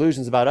presumptuous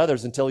conclusions about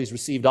others until he's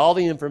received all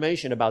the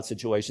information about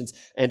situations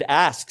and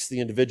asks the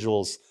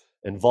individuals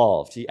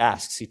involved. He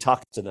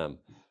talks to them.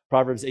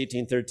 Proverbs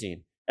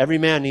 18:13. Every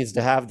man needs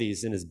to have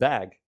these in his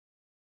bag,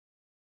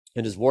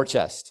 in his war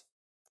chest.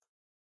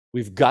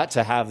 We've got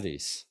to have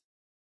these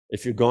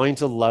if you're going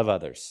to love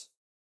others.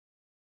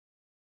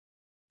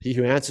 He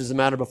who answers the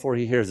matter before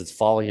he hears, it's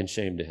folly and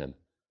shame to him.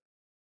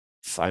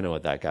 I know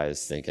what that guy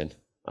is thinking.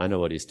 I know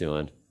what he's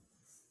doing.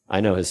 I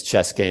know his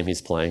chess game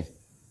he's playing.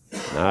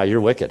 Nah,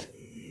 you're wicked.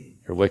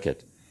 You're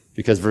wicked.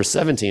 Because verse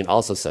 17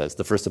 also says,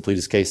 the first to plead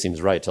his case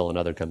seems right till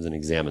another comes and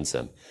examines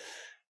him.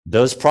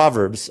 Those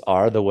proverbs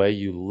are the way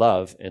you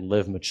love and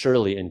live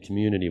maturely in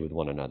community with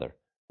one another,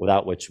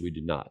 without which we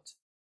do not.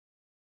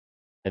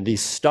 And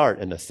these start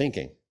in the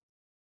thinking.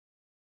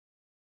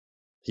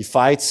 He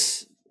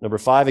fights, number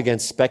 5,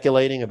 against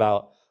speculating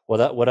about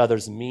what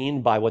others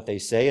mean by what they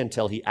say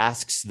until he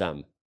asks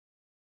them.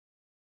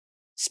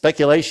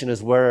 Speculation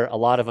is where a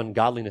lot of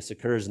ungodliness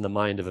occurs in the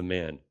mind of a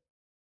man.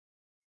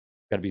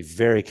 Got to be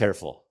very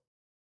careful.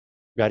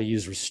 Got to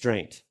use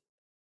restraint.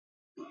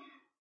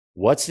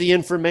 What's the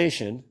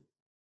information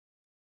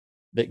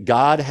that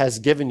God has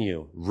given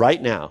you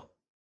right now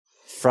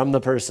from the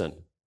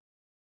person?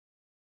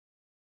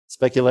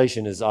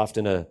 Speculation is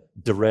often a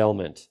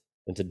derailment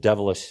into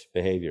devilish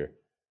behavior.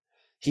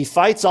 He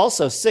fights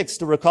also, 6,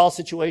 to recall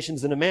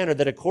situations in a manner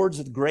that accords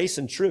with grace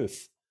and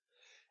truth,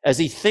 as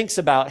he thinks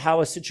about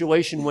how a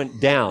situation went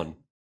down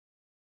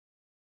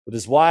with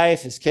his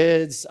wife, his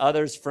kids,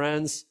 others,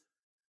 friends.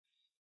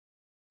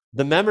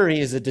 The memory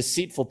is a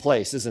deceitful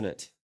place, isn't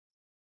it?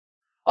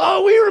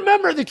 Oh, we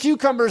remember the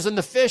cucumbers and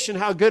the fish and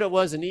how good it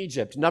was in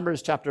Egypt.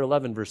 Numbers chapter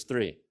 11, verse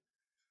 3.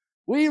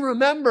 We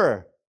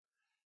remember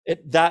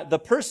that the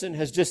person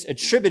has just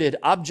attributed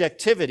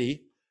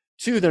objectivity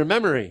to their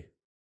memory.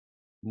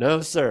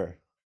 No, sir.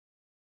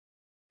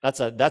 That's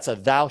a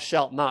thou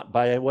shalt not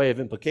by way of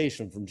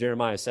implication from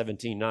Jeremiah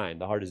 17:9.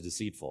 The heart is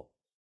deceitful.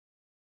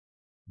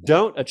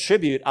 Don't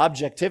attribute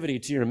objectivity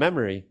to your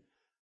memory.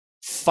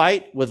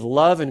 Fight with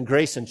love and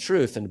grace and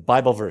truth and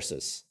Bible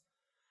verses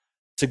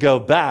to go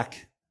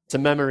back to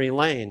memory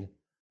lane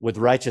with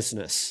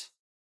righteousness.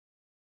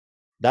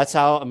 That's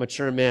how a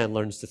mature man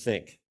learns to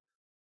think.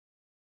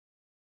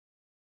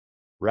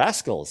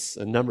 Rascals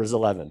in Numbers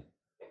 11.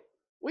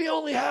 We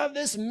only have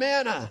this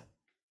manna.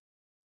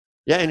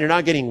 Yeah, and you're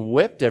not getting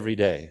whipped every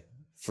day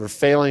for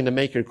failing to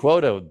make your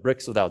quota with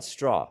bricks without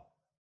straw.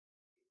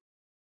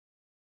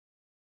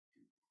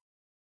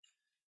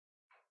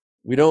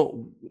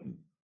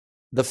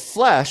 The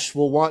flesh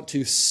will want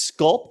to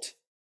sculpt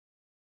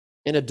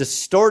in a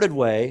distorted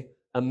way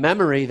a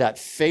memory that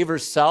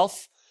favors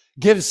self,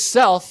 gives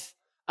self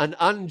an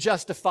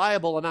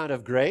unjustifiable amount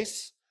of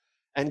grace,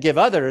 and give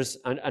others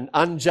an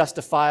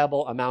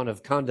unjustifiable amount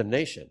of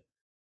condemnation.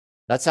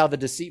 That's how the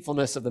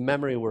deceitfulness of the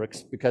memory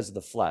works because of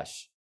the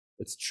flesh.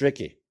 It's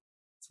tricky.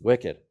 It's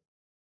wicked.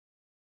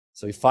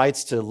 So he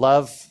fights to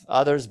love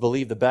others,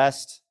 believe the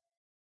best.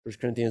 1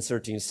 Corinthians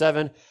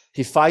 13:7.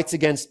 He fights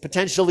against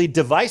potentially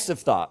divisive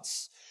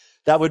thoughts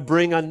that would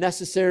bring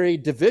unnecessary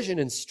division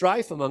and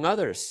strife among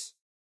others.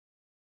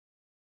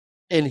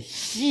 And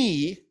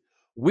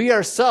we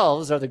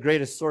ourselves are the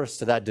greatest source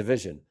to that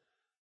division.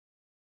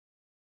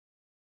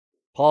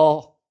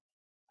 Paul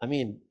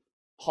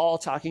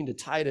talking to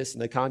Titus in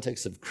the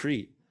context of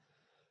Crete,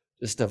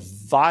 just a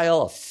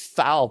vile,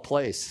 foul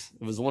place.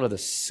 It was one of the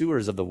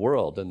sewers of the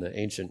world in the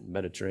ancient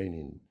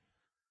Mediterranean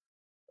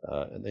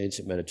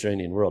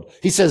world.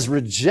 He says,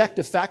 reject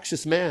a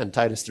factious man,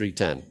 Titus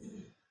 3:10.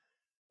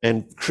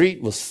 And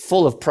Crete was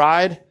full of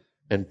pride,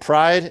 and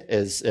pride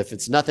is, if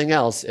it's nothing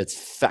else, it's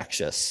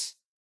factious.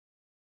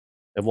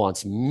 It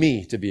wants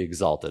me to be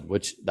exalted,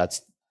 which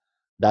that's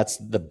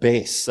the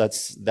base.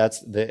 That's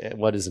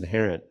what is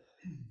inherent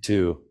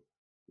to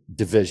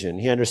division.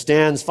 He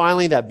understands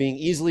finally that being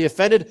easily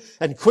offended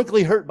and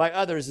quickly hurt by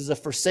others is a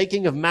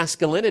forsaking of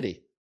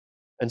masculinity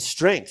and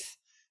strength,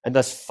 and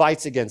thus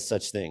fights against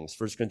such things.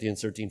 1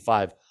 Corinthians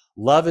 13:5.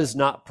 Love is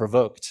not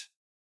provoked.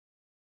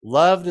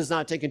 Love does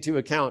not take into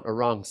account a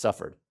wrong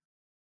suffered.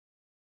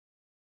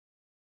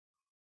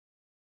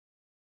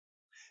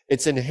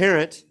 It's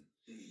inherent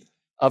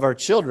of our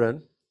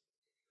children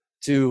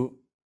to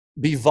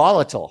be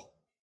volatile.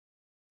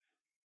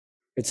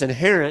 It's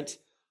inherent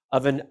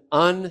of an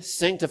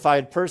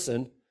unsanctified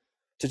person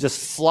to just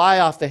fly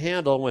off the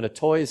handle when a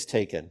toy is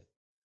taken,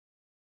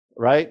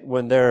 right?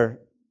 When their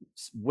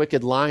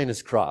wicked line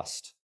is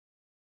crossed,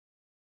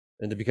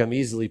 and to become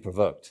easily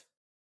provoked.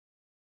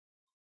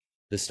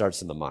 This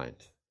starts in the mind.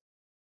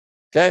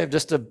 Okay,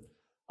 just a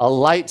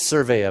light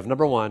survey of,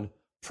 number one,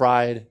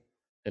 pride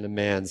in a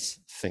man's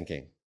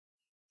thinking.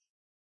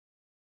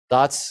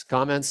 Thoughts,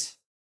 comments?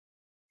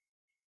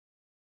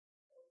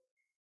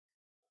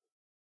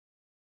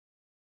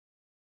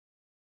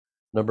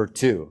 Number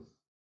two,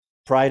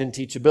 pride and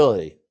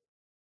teachability.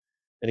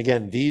 And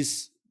again,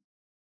 these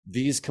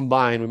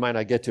combine, we might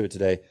not get to it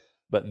today,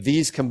 but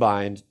these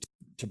combined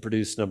to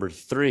produce number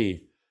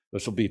three,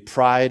 which will be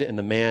pride in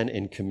the man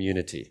in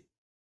community.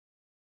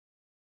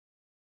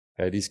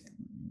 Okay,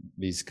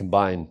 these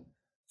combine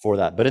for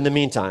that. But in the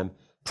meantime,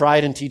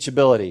 pride and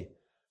teachability.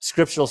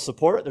 Scriptural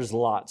support, there's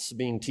lots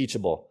being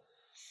teachable.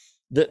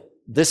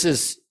 This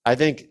is, I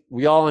think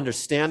we all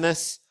understand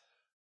this,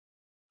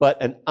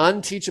 but an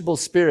unteachable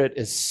spirit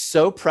is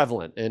so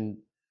prevalent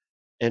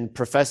in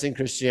professing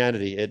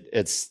Christianity,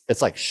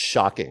 it's like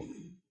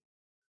shocking.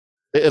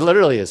 It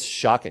literally is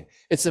shocking.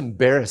 It's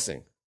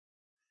embarrassing.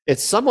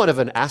 It's somewhat of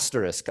an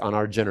asterisk on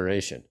our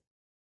generation.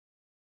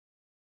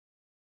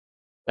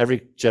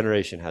 Every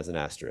generation has an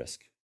asterisk,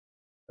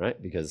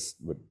 right? Because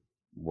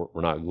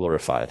we're not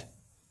glorified.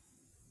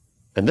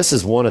 And this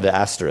is one of the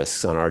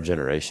asterisks on our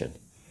generation.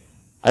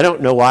 I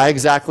don't know why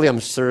exactly. I'm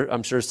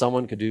sure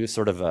someone could do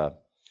sort of a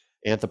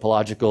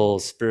anthropological,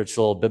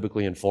 spiritual,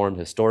 biblically informed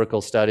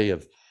historical study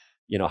of,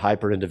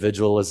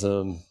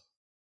 hyper-individualism,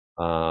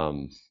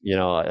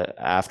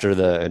 after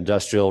the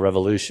Industrial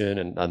Revolution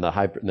and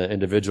the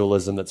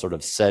individualism that sort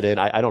of set in.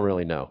 I don't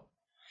really know.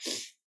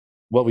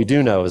 What we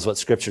do know is what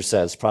Scripture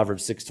says,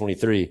 Proverbs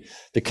 6:23,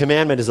 the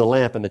commandment is a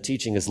lamp and the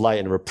teaching is light,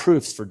 and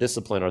reproofs for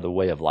discipline are the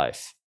way of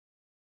life.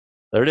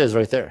 There it is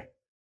right there.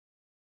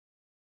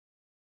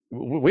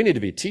 We need to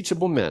be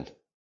teachable men.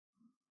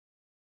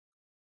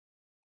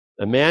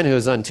 A man who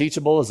is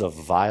unteachable is a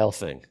vile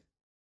thing,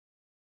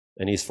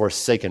 and he's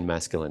forsaken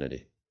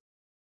masculinity.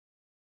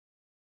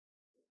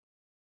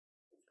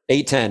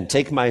 8:10,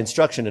 take my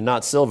instruction and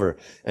not silver,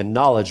 and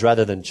knowledge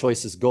rather than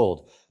choicest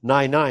gold.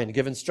 9:9,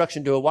 give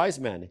instruction to a wise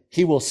man.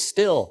 He will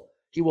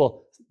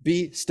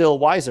be still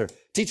wiser.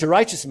 Teach a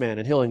righteous man,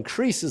 and he'll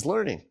increase his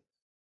learning.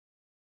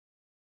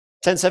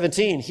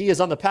 10:17, he is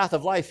on the path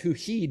of life who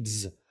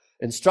heeds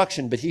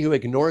instruction, but he who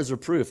ignores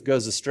reproof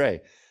goes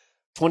astray.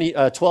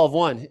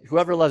 12:1,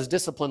 whoever loves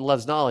discipline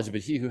loves knowledge,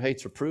 but he who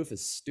hates reproof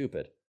is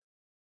stupid.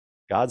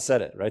 God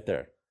said it right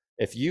there.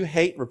 If you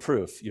hate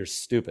reproof, you're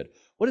stupid.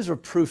 What does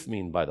reproof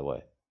mean, by the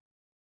way?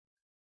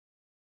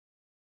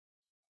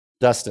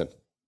 Dustin,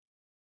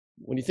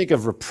 when you think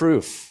of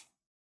reproof,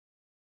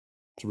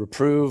 to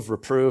reprove,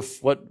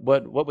 what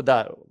would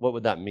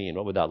that mean?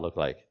 What would that look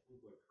like?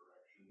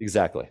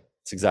 Exactly.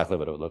 It's exactly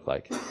what it would look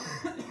like.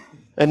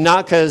 And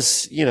not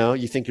because,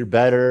 you think you're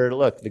better.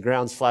 Look, the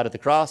ground's flat at the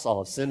cross.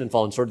 All have sinned and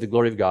fallen short of the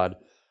glory of God,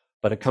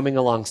 but a coming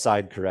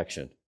alongside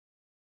correction.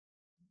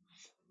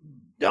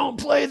 Don't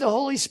play the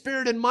Holy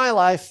Spirit in my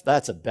life.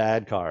 That's a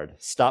bad card.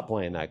 Stop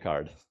playing that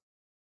card.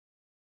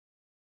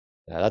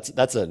 Yeah,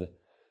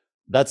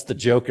 that's the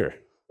Joker.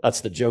 That's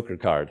the Joker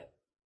card.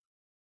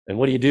 And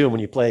what do you do when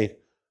you play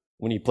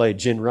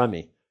gin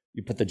rummy?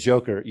 You put the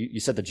Joker, you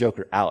set the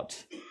Joker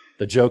out.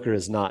 The Joker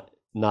is not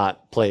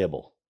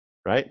playable,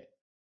 right?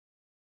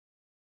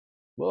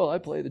 Well, I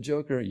play the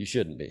Joker. You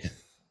shouldn't be.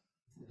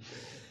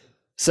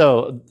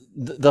 So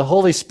the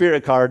Holy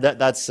Spirit card,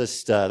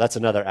 that's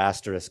another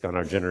asterisk on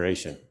our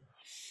generation.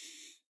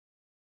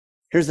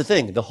 Here's the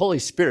thing. The Holy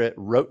Spirit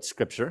wrote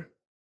Scripture,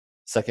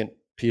 2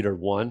 Peter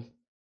 1,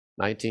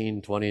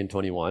 19, 20, and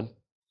 21.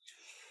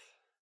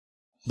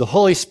 The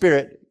Holy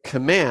Spirit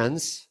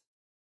commands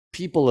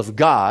people of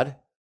God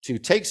to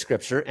take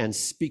Scripture and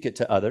speak it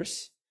to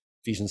others.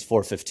 Ephesians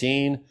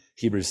 4:15,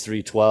 Hebrews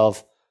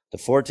 3:12 to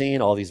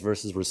 14, all these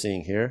verses we're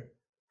seeing here.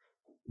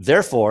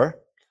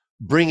 Therefore,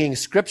 bringing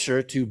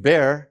Scripture to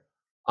bear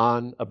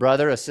on a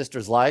brother, a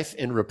sister's life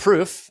in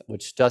reproof,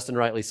 which Dustin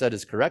rightly said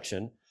is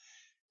correction,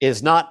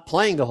 is not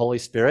playing the Holy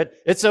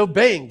Spirit, it's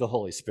obeying the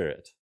Holy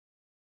Spirit.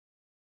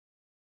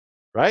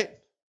 Right?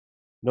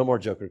 No more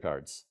joker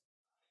cards.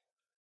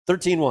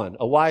 13:1,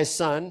 a wise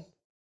son,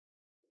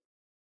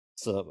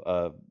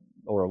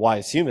 or a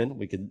wise human,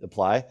 we could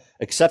apply,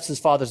 accepts his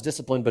father's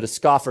discipline, but a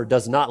scoffer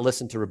does not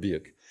listen to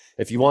rebuke.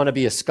 If you want to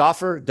be a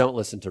scoffer, don't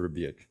listen to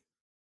rebuke.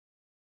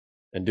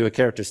 And do a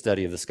character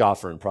study of the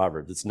scoffer in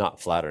Proverbs. It's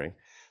not flattering.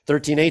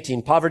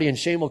 13:18, poverty and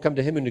shame will come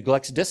to him who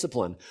neglects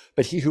discipline,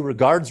 but he who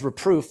regards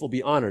reproof will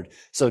be honored.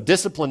 So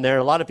discipline there,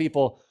 a lot of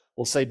people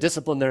will say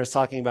discipline there is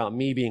talking about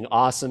me being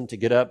awesome to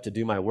get up, to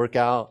do my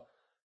workout,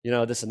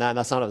 this and that. And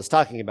that's not what it's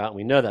talking about. And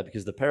we know that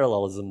because the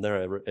parallelism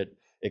there,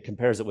 it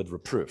compares it with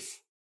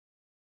reproof.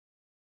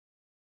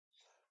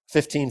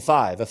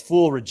 15:5, a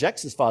fool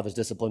rejects his father's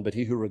discipline, but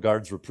he who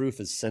regards reproof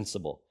is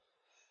sensible.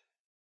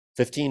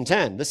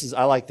 15:10,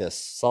 I like this.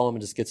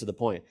 Solomon just gets to the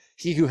point.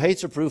 He who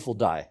hates reproof will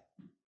die.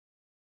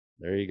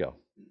 There you go.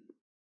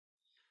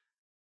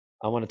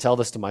 I want to tell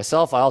this to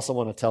myself. I also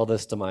want to tell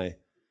this to my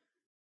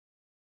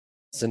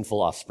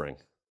sinful offspring.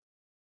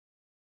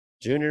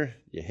 Junior,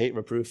 you hate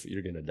reproof,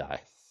 you're going to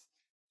die.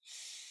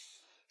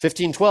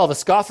 15:12, a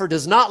scoffer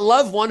does not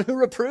love one who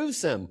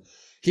reproves him.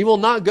 He will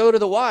not go to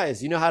the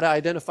wise. You know how to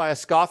identify a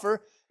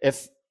scoffer?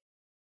 If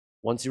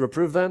once you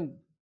reprove them,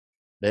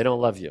 they don't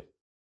love you.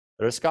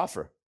 They're a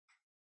scoffer.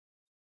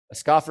 A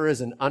scoffer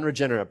is an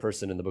unregenerate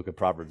person in the book of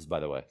Proverbs, by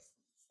the way,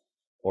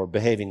 or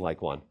behaving like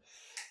one.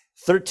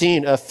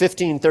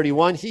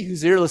 15:31, he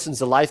whose ear listens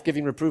to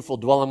life-giving reproof will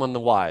dwell among the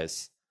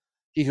wise.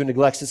 He who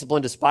neglects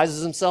discipline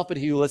despises himself, but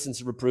he who listens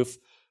to reproof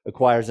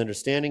acquires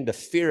understanding. The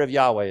fear of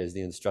Yahweh is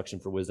the instruction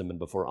for wisdom, and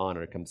before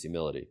honor comes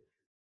humility.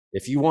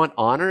 If you want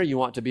honor, you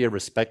want to be a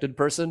respected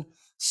person,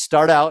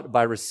 start out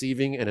by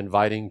receiving and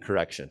inviting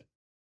correction.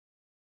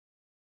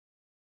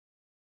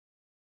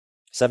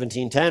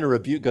 17:10, a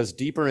rebuke goes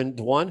deeper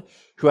into one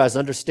who has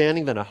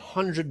understanding than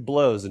 100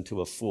 blows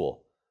into a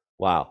fool.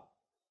 Wow.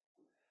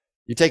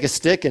 You take a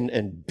stick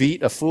and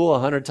beat a fool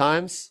 100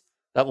 times,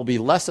 that will be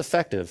less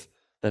effective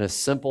than a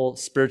simple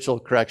spiritual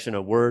correction,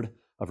 a word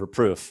of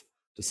reproof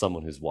to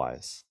someone who's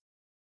wise.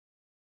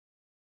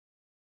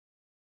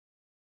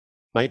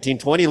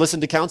 19:20, listen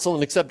to counsel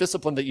and accept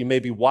discipline that you may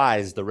be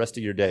wise the rest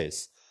of your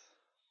days.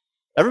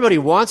 Everybody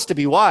wants to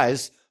be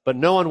wise, but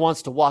no one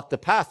wants to walk the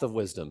path of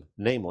wisdom,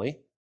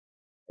 namely,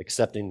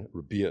 accepting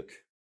rebuke.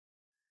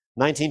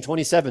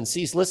 19:27,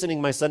 cease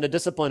listening, my son, to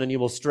discipline, and you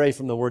will stray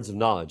from the words of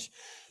knowledge.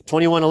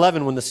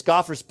 21:11, when the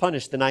scoffer is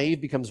punished, the naive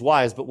becomes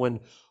wise, but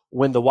when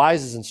the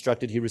wise is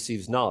instructed, he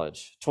receives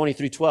knowledge.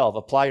 23:12,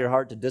 apply your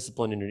heart to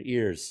discipline and your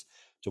ears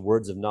to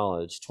words of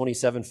knowledge.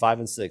 27:5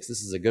 and 6,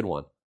 this is a good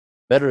one.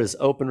 Better is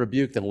open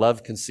rebuke than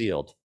love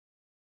concealed.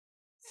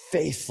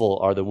 Faithful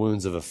are the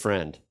wounds of a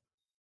friend,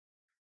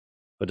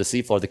 but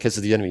deceitful are the kisses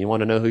of the enemy. You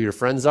want to know who your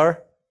friends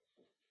are?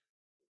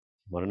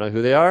 You want to know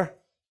who they are?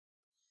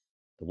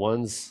 The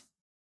ones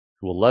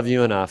who will love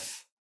you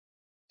enough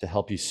to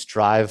help you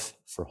strive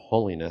for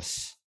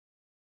holiness,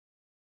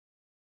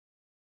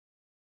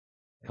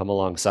 come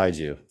alongside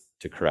you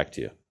to correct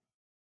you.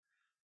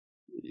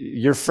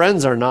 Your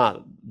friends are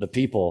not the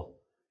people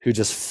who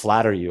just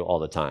flatter you all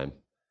the time.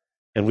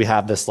 And we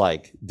have this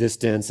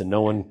distance and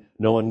no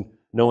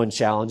one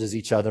challenges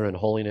each other in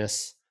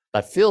holiness.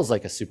 That feels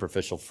like a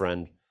superficial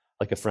friend,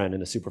 like a friend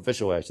in a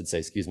superficial way, I should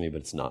say,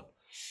 but it's not.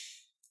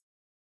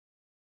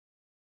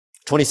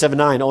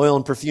 27:9, oil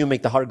and perfume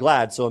make the heart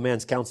glad, so a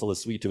man's counsel is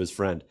sweet to his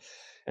friend.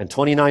 And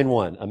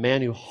 29:1, a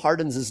man who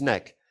hardens his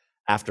neck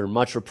after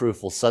much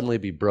reproof will suddenly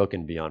be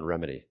broken beyond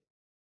remedy.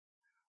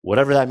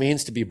 Whatever that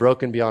means to be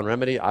broken beyond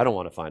remedy, I don't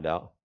want to find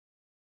out.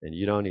 And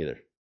you don't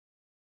either.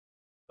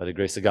 By the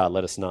grace of God,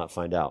 let us not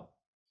find out.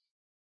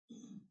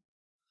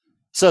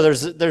 So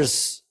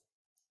there's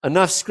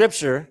enough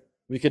scripture,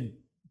 we could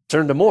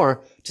turn to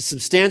more, to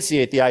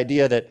substantiate the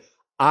idea that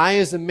I,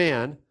 as a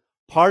man,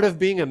 part of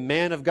being a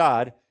man of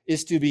God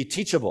is to be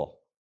teachable.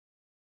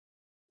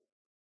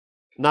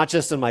 Not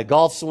just in my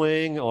golf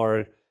swing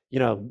or,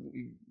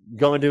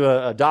 going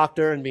to a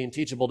doctor and being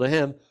teachable to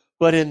him,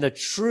 but in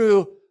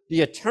the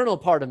eternal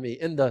part of me,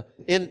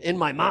 in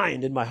my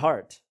mind, in my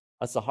heart.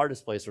 That's the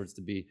hardest place where it's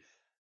to be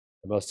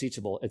the most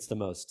teachable. It's the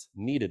most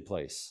needed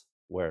place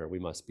where we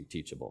must be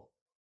teachable.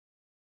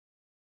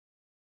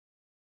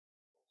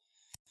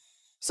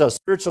 So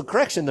spiritual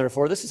correction,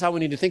 therefore, this is how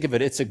we need to think of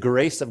it. It's a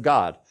grace of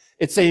God.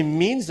 It's a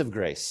means of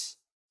grace.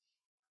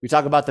 We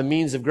talk about the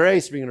means of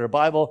grace, reading our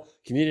Bible,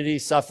 community,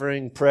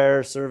 suffering,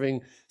 prayer,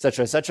 serving,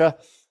 etc., etc.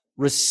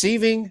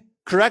 Receiving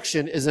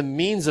correction is a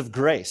means of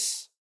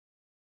grace.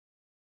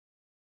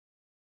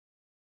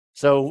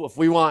 So if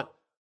we want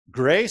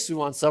grace, we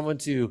want someone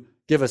to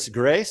give us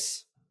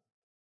grace.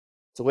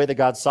 It's a way that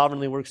God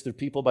sovereignly works through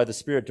people by the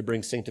Spirit to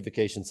bring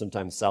sanctification,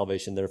 sometimes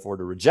salvation. Therefore,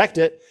 to reject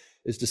it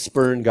is to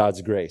spurn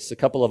God's grace. A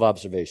couple of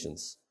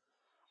observations.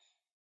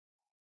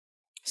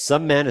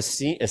 Some men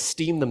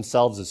esteem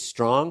themselves as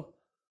strong,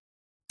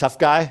 tough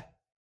guy,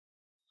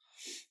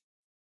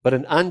 but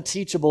an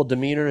unteachable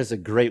demeanor is a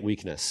great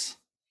weakness.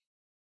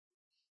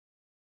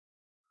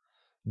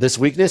 This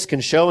weakness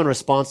can show in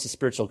response to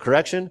spiritual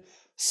correction.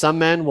 Some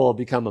men will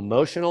become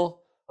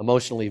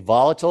emotionally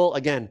volatile.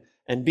 Again,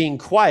 and being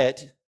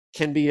quiet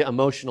can be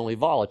emotionally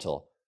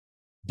volatile.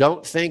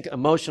 Don't think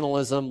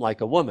emotionalism like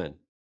a woman.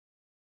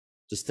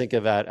 Just think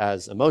of that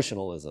as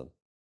emotionalism,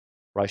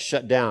 where I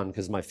shut down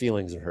because my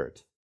feelings are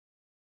hurt.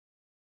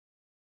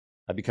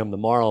 I become the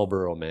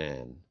Marlboro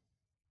man.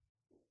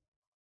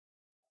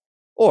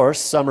 Or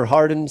some are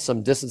hardened,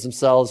 some distance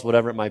themselves,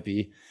 whatever it might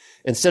be.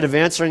 Instead of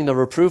answering the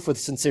reproof with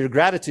sincere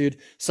gratitude,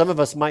 some of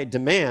us might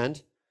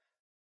demand,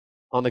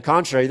 on the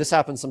contrary, this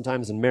happens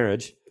sometimes in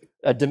marriage,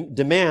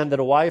 demand that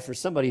a wife or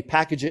somebody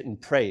package it in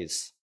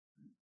praise.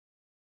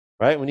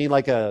 Right? We need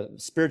like a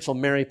spiritual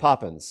Mary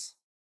Poppins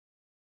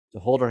to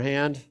hold her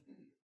hand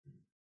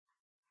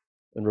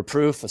and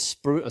reproof, a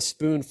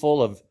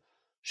spoonful of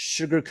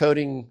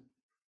sugarcoating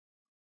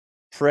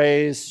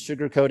praise,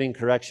 sugarcoating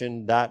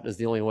correction. That is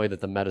the only way that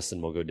the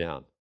medicine will go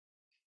down.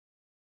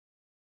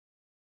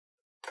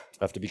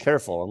 We have to be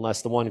careful.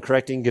 Unless the one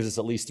correcting gives us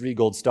at least 3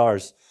 gold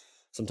stars,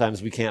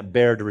 sometimes we can't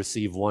bear to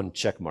receive 1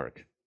 check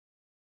mark.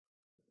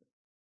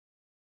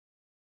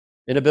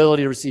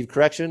 Inability to receive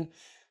correction,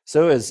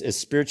 so is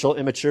spiritual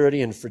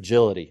immaturity and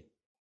fragility.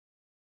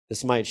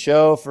 This might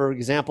show, for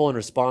example, in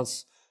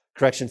response,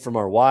 correction from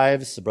our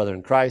wives, a brother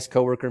in Christ,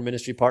 coworker,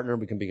 ministry partner.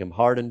 We can become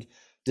hardened,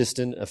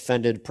 distant,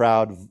 offended,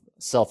 proud,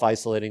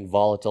 self-isolating,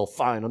 volatile.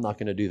 Fine, I'm not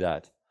going to do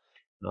that.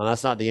 No,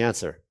 that's not the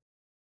answer.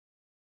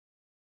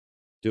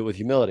 Do it with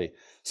humility.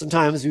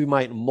 Sometimes we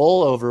might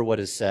mull over what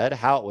is said,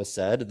 how it was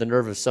said, the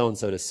nerve of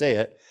so-and-so to say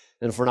it.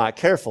 And if we're not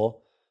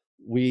careful,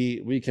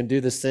 we can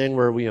do this thing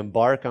where we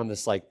embark on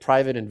this like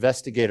private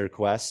investigator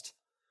quest,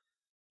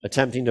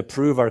 attempting to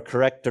prove our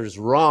correctors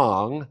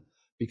wrong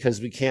because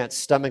we can't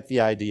stomach the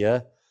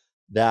idea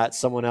that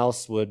someone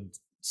else would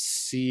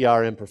see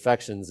our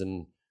imperfections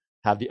and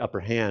have the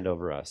upper hand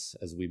over us,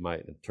 as we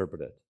might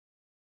interpret it.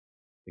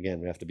 Again,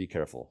 we have to be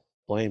careful.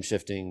 Blame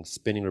shifting,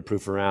 spinning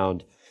reproof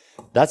around.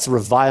 That's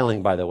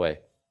reviling, by the way.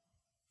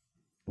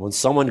 When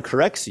someone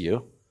corrects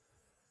you,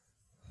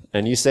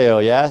 and you say, "Oh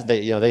yeah,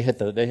 they hit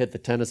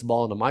the tennis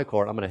ball into my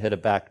court, I'm going to hit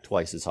it back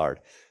twice as hard."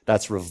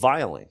 That's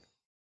reviling.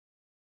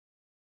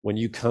 When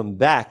you come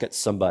back at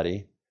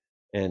somebody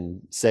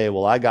and say,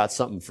 "Well, I got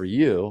something for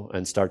you,"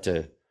 and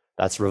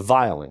that's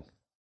reviling.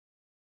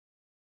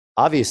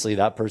 Obviously,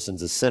 that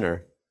person's a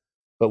sinner,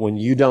 but when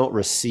you don't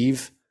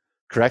receive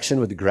correction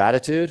with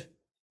gratitude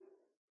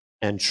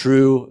and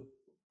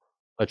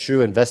a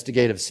true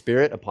investigative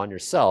spirit upon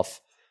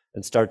yourself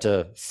and start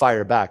to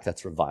fire back,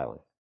 that's reviling.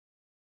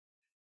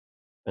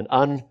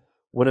 And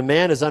when a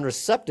man is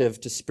unreceptive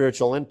to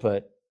spiritual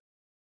input,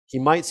 he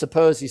might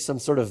suppose he's some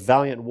sort of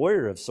valiant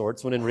warrior of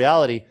sorts, when in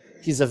reality,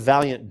 he's a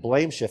valiant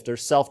blame shifter,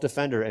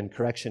 self-defender, and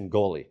correction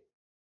goalie.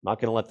 I'm not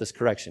going to let this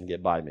correction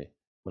get by me.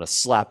 I'm going to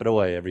slap it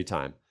away every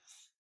time.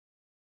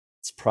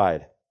 It's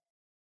pride.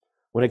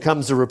 When it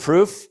comes to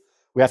reproof,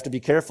 we have to be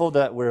careful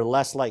that we're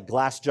less like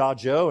Glass Jaw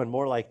Joe and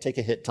more like Take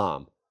a Hit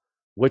Tom.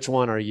 Which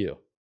one are you?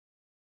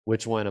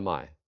 Which one am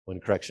I when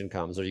correction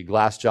comes? Are you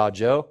Glass Jaw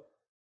Joe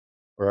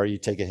or are you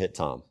Take a Hit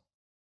Tom?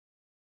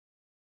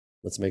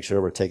 Let's make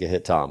sure we're Take a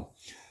Hit Tom.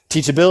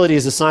 Teachability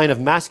is a sign of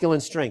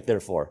masculine strength,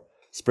 therefore,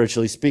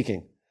 spiritually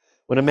speaking.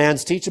 When a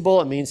man's teachable,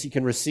 it means he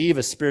can receive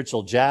a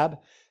spiritual jab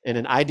and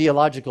an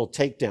ideological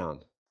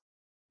takedown.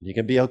 You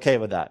can be okay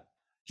with that.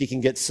 He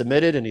can get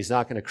submitted and he's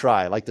not going to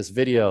cry. Like this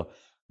video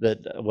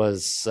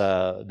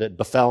that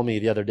befell me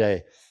the other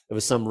day. It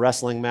was some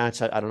wrestling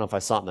match. I don't know if I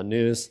saw it in the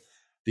news.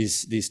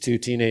 These 2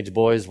 teenage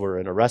boys were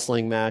in a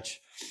wrestling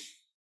match,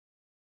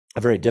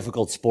 a very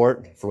difficult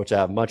sport for which I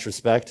have much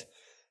respect.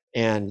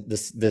 And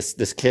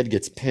this kid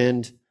gets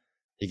pinned,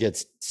 he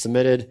gets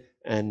submitted,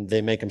 and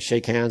they make him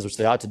shake hands, which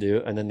they ought to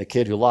do. And then the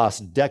kid who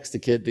lost decks the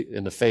kid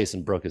in the face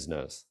and broke his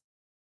nose.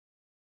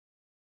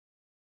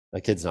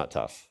 That kid's not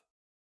tough.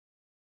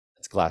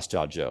 It's Glass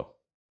Jaw Joe.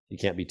 He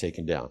can't be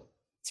taken down.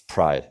 It's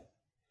pride.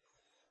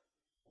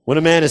 When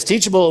a man is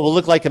teachable, it will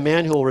look like a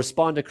man who will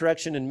respond to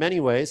correction in many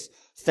ways.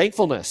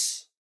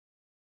 Thankfulness.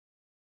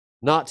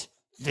 Not,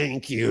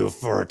 "Thank you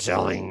for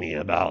telling me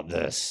about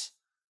this."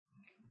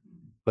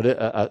 But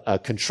a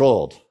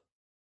controlled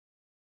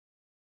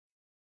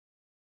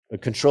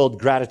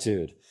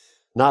gratitude.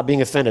 Not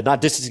being offended, not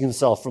distancing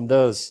himself from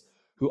those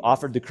who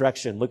offered the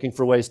correction, looking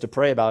for ways to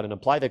pray about and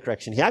apply the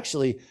correction. He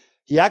actually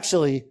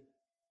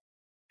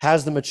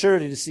has the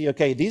maturity to see,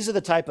 okay, these are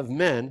the type of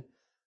men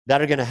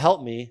that are going to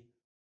help me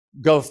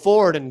go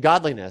forward in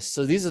godliness.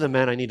 So these are the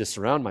men I need to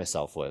surround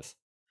myself with.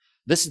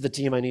 This is the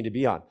team I need to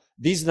be on.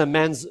 These are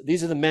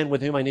the men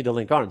with whom I need to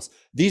link arms.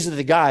 These are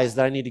the guys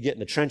that I need to get in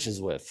the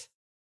trenches with.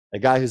 A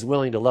guy who's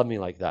willing to love me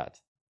like that.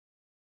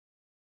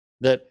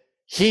 That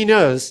he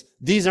knows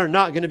these are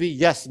not going to be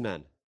yes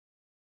men.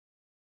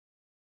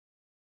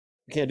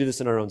 We can't do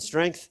this in our own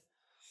strength.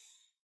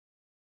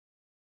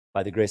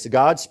 By the grace of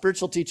God,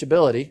 spiritual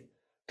teachability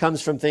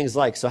comes from things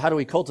like, so how do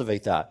we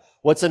cultivate that?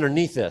 What's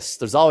underneath this?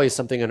 There's always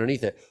something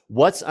underneath it.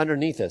 What's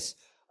underneath this?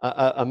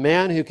 A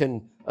man who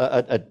can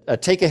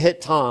take a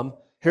hit Tom,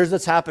 here's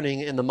what's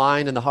happening in the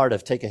mind and the heart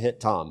of take a hit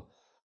Tom.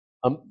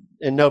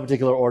 In no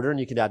particular order, and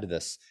you can add to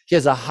this. He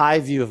has a high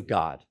view of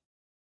God.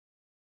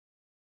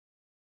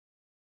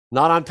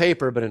 Not on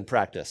paper, but in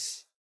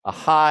practice. A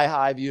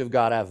high view of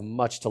God. I have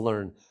much to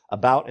learn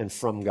about and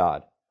from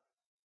God.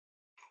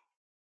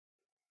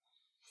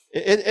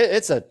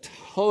 It's a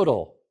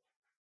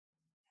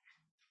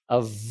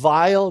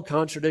vile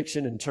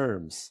contradiction in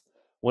terms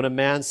when a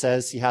man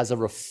says he has a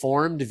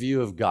reformed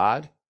view of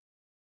God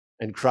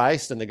and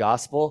Christ and the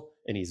gospel,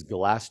 and he's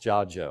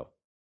glass-jawed Joe,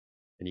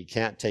 and he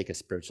can't take a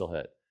spiritual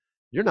hit.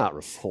 You're not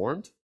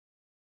reformed.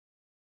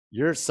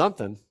 You're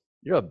something.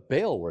 You're a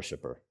Baal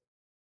worshiper.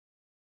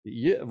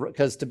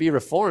 Because to be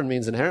reformed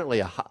means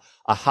inherently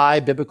a high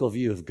biblical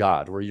view of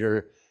God, where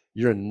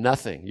you're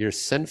nothing. You're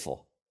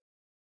sinful.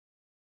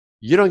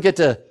 You don't get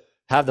to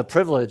have the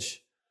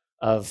privilege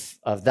of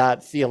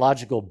that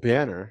theological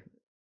banner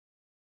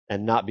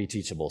and not be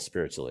teachable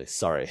spiritually.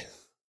 Sorry.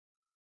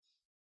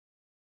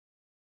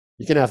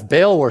 You can have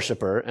Baal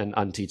worshiper and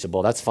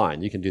unteachable. That's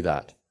fine. You can do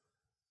that.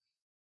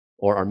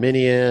 Or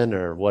Arminian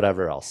or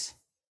whatever else.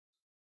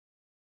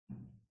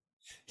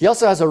 He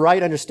also has a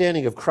right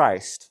understanding of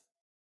Christ.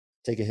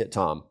 Take a hit,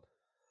 Tom.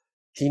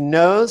 He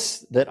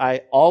knows that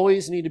I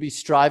always need to be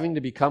striving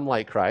to become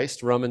like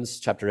Christ. Romans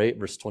chapter 8,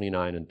 verse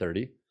 29 and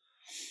 30.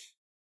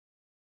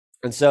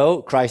 And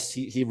so Christ,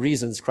 he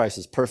reasons Christ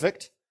is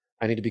perfect.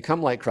 I need to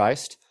become like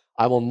Christ.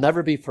 I will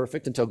never be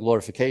perfect until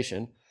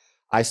glorification.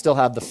 I still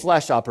have the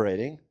flesh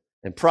operating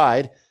and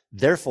pride.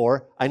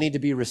 Therefore, I need to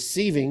be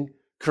receiving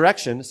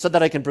correction so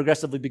that I can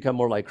progressively become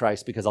more like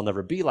Christ, because I'll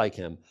never be like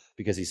him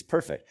because he's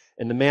perfect.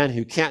 And the man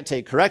who can't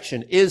take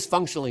correction is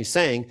functionally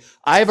saying,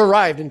 I've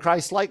arrived in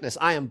Christ's likeness.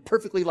 I am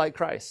perfectly like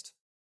Christ.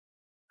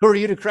 Who are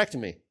you to correct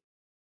me?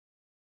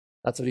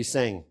 That's what he's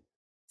saying,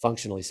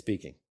 functionally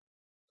speaking.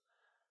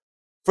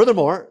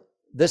 Furthermore,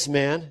 this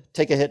man,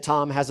 take a hit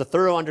Tom, has a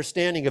thorough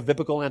understanding of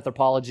biblical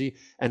anthropology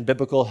and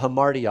biblical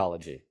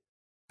hamartiology.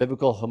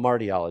 Biblical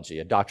hamartiology,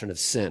 a doctrine of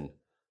sin.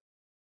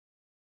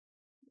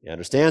 He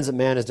understands that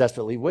man is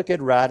desperately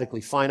wicked,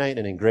 radically finite,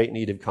 and in great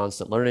need of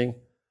constant learning.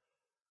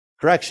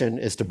 Correction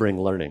is to bring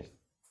learning,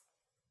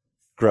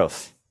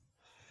 growth.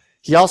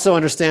 He also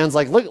understands,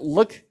 like,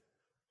 look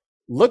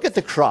at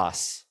the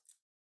cross.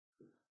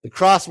 The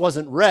cross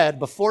wasn't read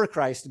before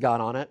Christ got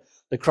on it.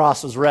 The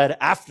cross was read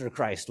after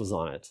Christ was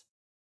on it.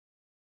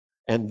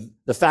 And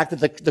the fact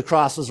that the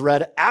cross was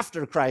read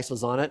after Christ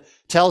was on it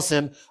tells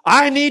him,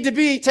 I need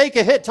to take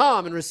a hit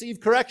Tom and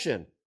receive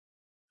correction.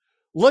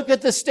 Look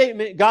at the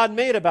statement God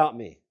made about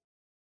me.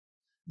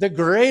 The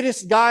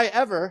greatest guy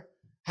ever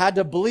had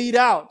to bleed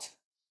out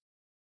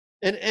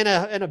in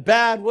a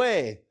bad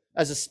way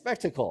as a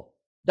spectacle.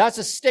 That's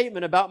a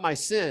statement about my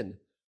sin.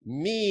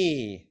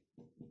 Me.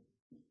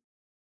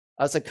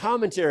 That's a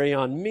commentary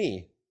on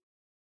me.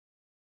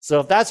 So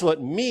if that's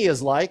what me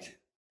is like,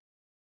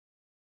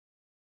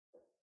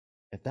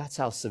 if that's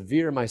how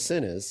severe my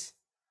sin is,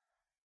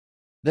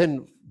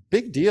 then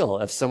big deal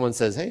if someone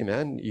says, hey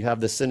man, you have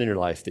this sin in your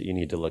life that you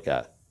need to look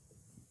at.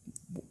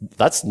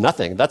 That's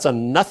nothing. That's a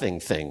nothing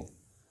thing.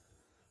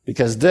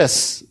 Because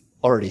this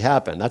already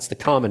happened. That's the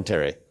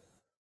commentary.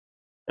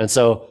 And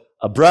so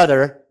a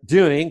brother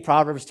doing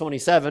Proverbs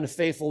 27,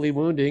 faithfully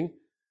wounding,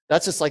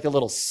 that's just like a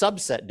little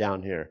subset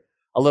down here.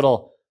 A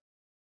little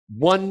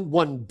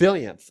 1/1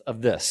 billionth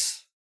of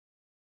this.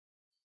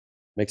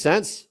 Make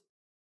sense?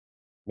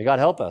 May God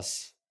help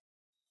us.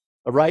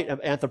 A right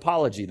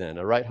anthropology then,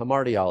 a right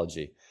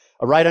hamartiology,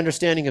 a right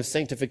understanding of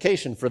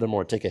sanctification,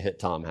 furthermore, take a hit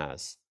Tom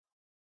has.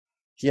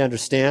 He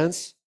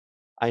understands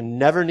I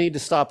never need to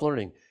stop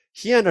learning.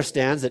 He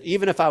understands that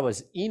even if I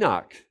was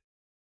Enoch,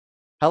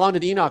 how long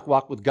did Enoch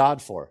walk with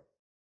God for?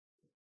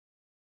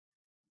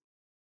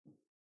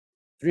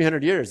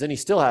 300 years, and he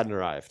still hadn't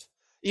arrived.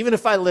 Even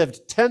if I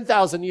lived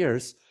 10,000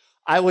 years,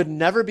 I would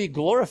never be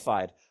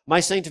glorified.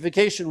 My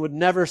sanctification would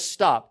never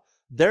stop.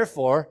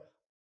 Therefore,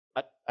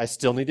 I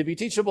still need to be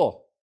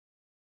teachable.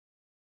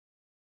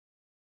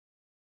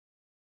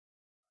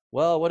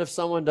 Well, what if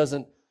someone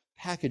doesn't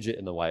package it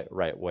in the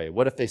right way?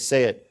 What if they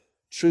say it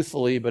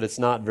truthfully, but it's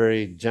not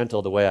very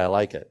gentle the way I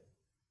like it?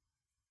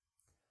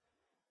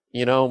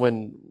 You know,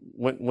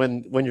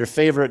 when your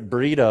favorite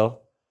burrito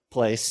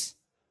place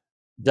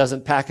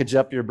doesn't package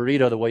up your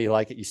burrito the way you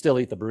like it, you still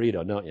eat the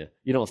burrito, don't you?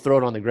 You don't throw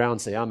it on the ground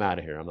and say, I'm out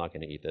of here, I'm not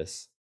going to eat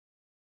this.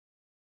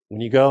 When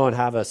you go and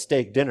have a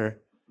steak dinner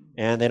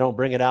and they don't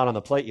bring it out on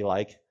the plate you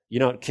like, you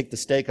don't kick the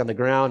steak on the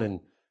ground and,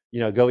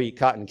 go eat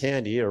cotton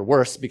candy, or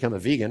worse, become a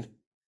vegan.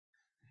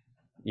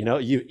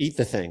 You eat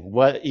the thing,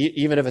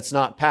 even if it's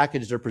not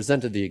packaged or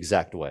presented the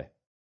exact way.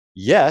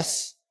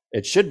 Yes,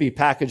 it should be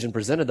packaged and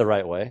presented the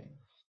right way.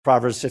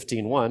 Proverbs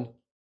 15:1.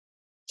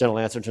 Gentle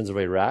answer turns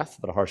away wrath,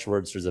 but a harsh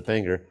word stirs up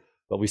anger,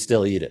 but we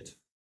still eat it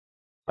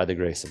by the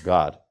grace of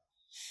God.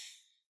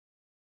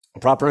 A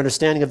proper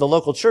understanding of the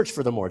local church,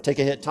 furthermore. Take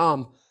a hit,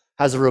 Tom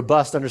has a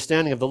robust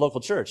understanding of the local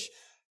church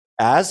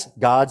as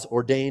God's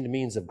ordained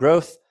means of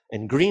growth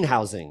and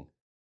greenhousing.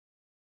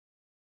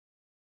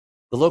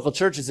 The local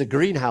church is a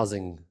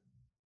greenhousing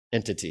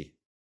entity.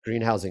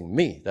 Greenhousing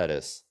me, that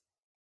is,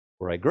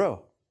 where I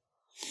grow.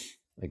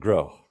 I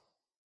grow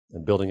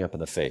and building up in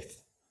the faith.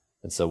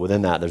 And so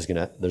within that, there's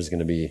going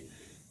to be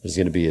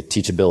a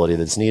teachability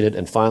that's needed.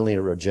 And finally,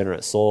 a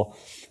regenerate soul.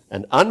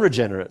 An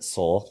unregenerate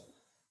soul,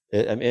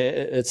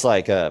 it's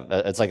like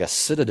a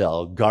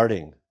citadel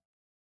guarding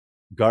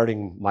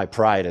my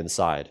pride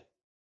inside.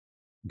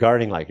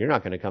 Guarding like, you're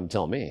not going to come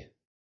tell me.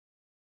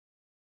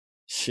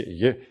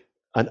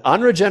 An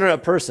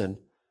unregenerate person,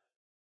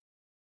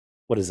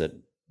 what is it?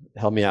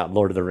 Help me out,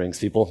 Lord of the Rings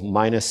people.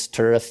 Minas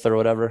Tirith or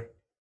whatever.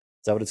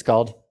 Is that what it's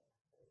called?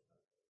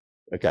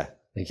 Okay,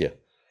 thank you.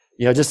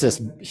 Just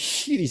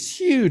these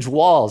huge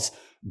walls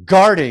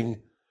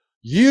guarding.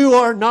 You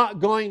are not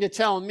going to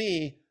tell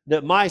me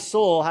that my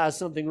soul has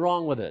something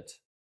wrong with it.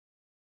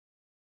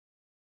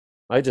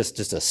 Right? Just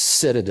a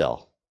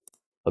citadel,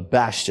 a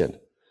bastion,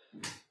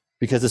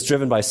 because it's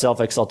driven by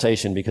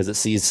self-exaltation, because it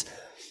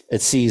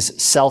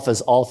sees self as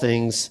all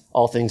things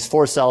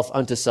for self,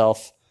 unto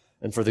self,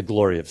 and for the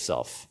glory of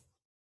self.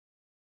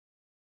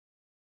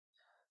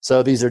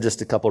 So these are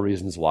just a couple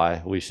reasons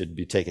why we should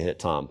be Take a Hit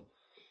Tom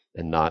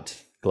and not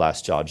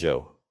Glass Jaw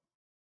Joe,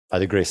 by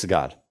the grace of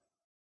God.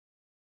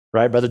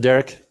 Right, Brother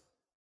Derek?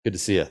 Good to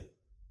see you.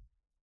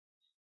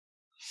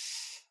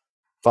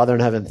 Father in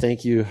heaven,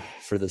 thank you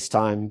for this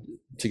time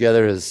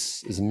together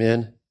as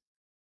men.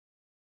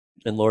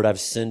 And Lord, I've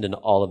sinned in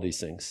all of these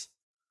things.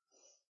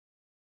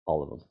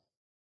 All of them.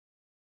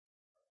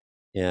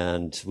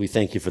 And we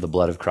thank you for the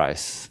blood of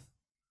Christ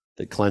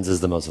that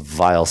cleanses the most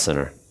vile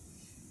sinner,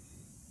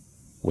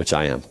 which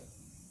I am.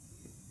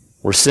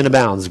 Where sin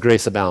abounds,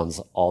 grace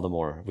abounds all the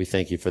more. We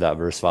thank you for that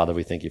verse, Father.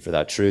 We thank you for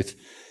that truth.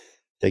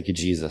 Thank you,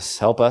 Jesus.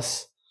 Help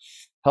us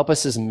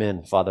as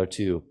men, Father,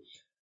 to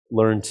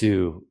learn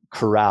to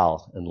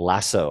corral and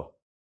lasso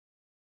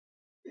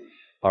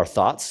our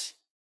thoughts,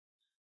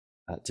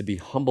 to be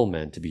humble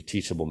men, to be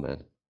teachable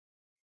men.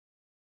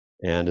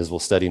 And as we'll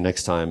study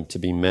next time, to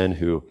be men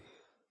who,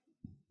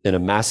 in a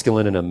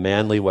masculine and a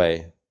manly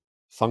way,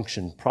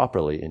 function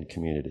properly in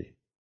community.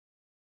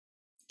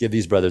 Give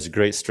these brothers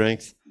great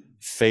strength,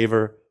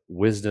 favor,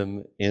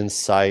 wisdom,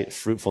 insight,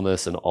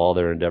 fruitfulness in all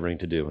they're endeavoring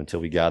to do until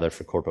we gather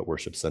for corporate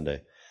worship Sunday.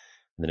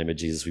 In the name of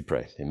Jesus we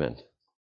pray. Amen.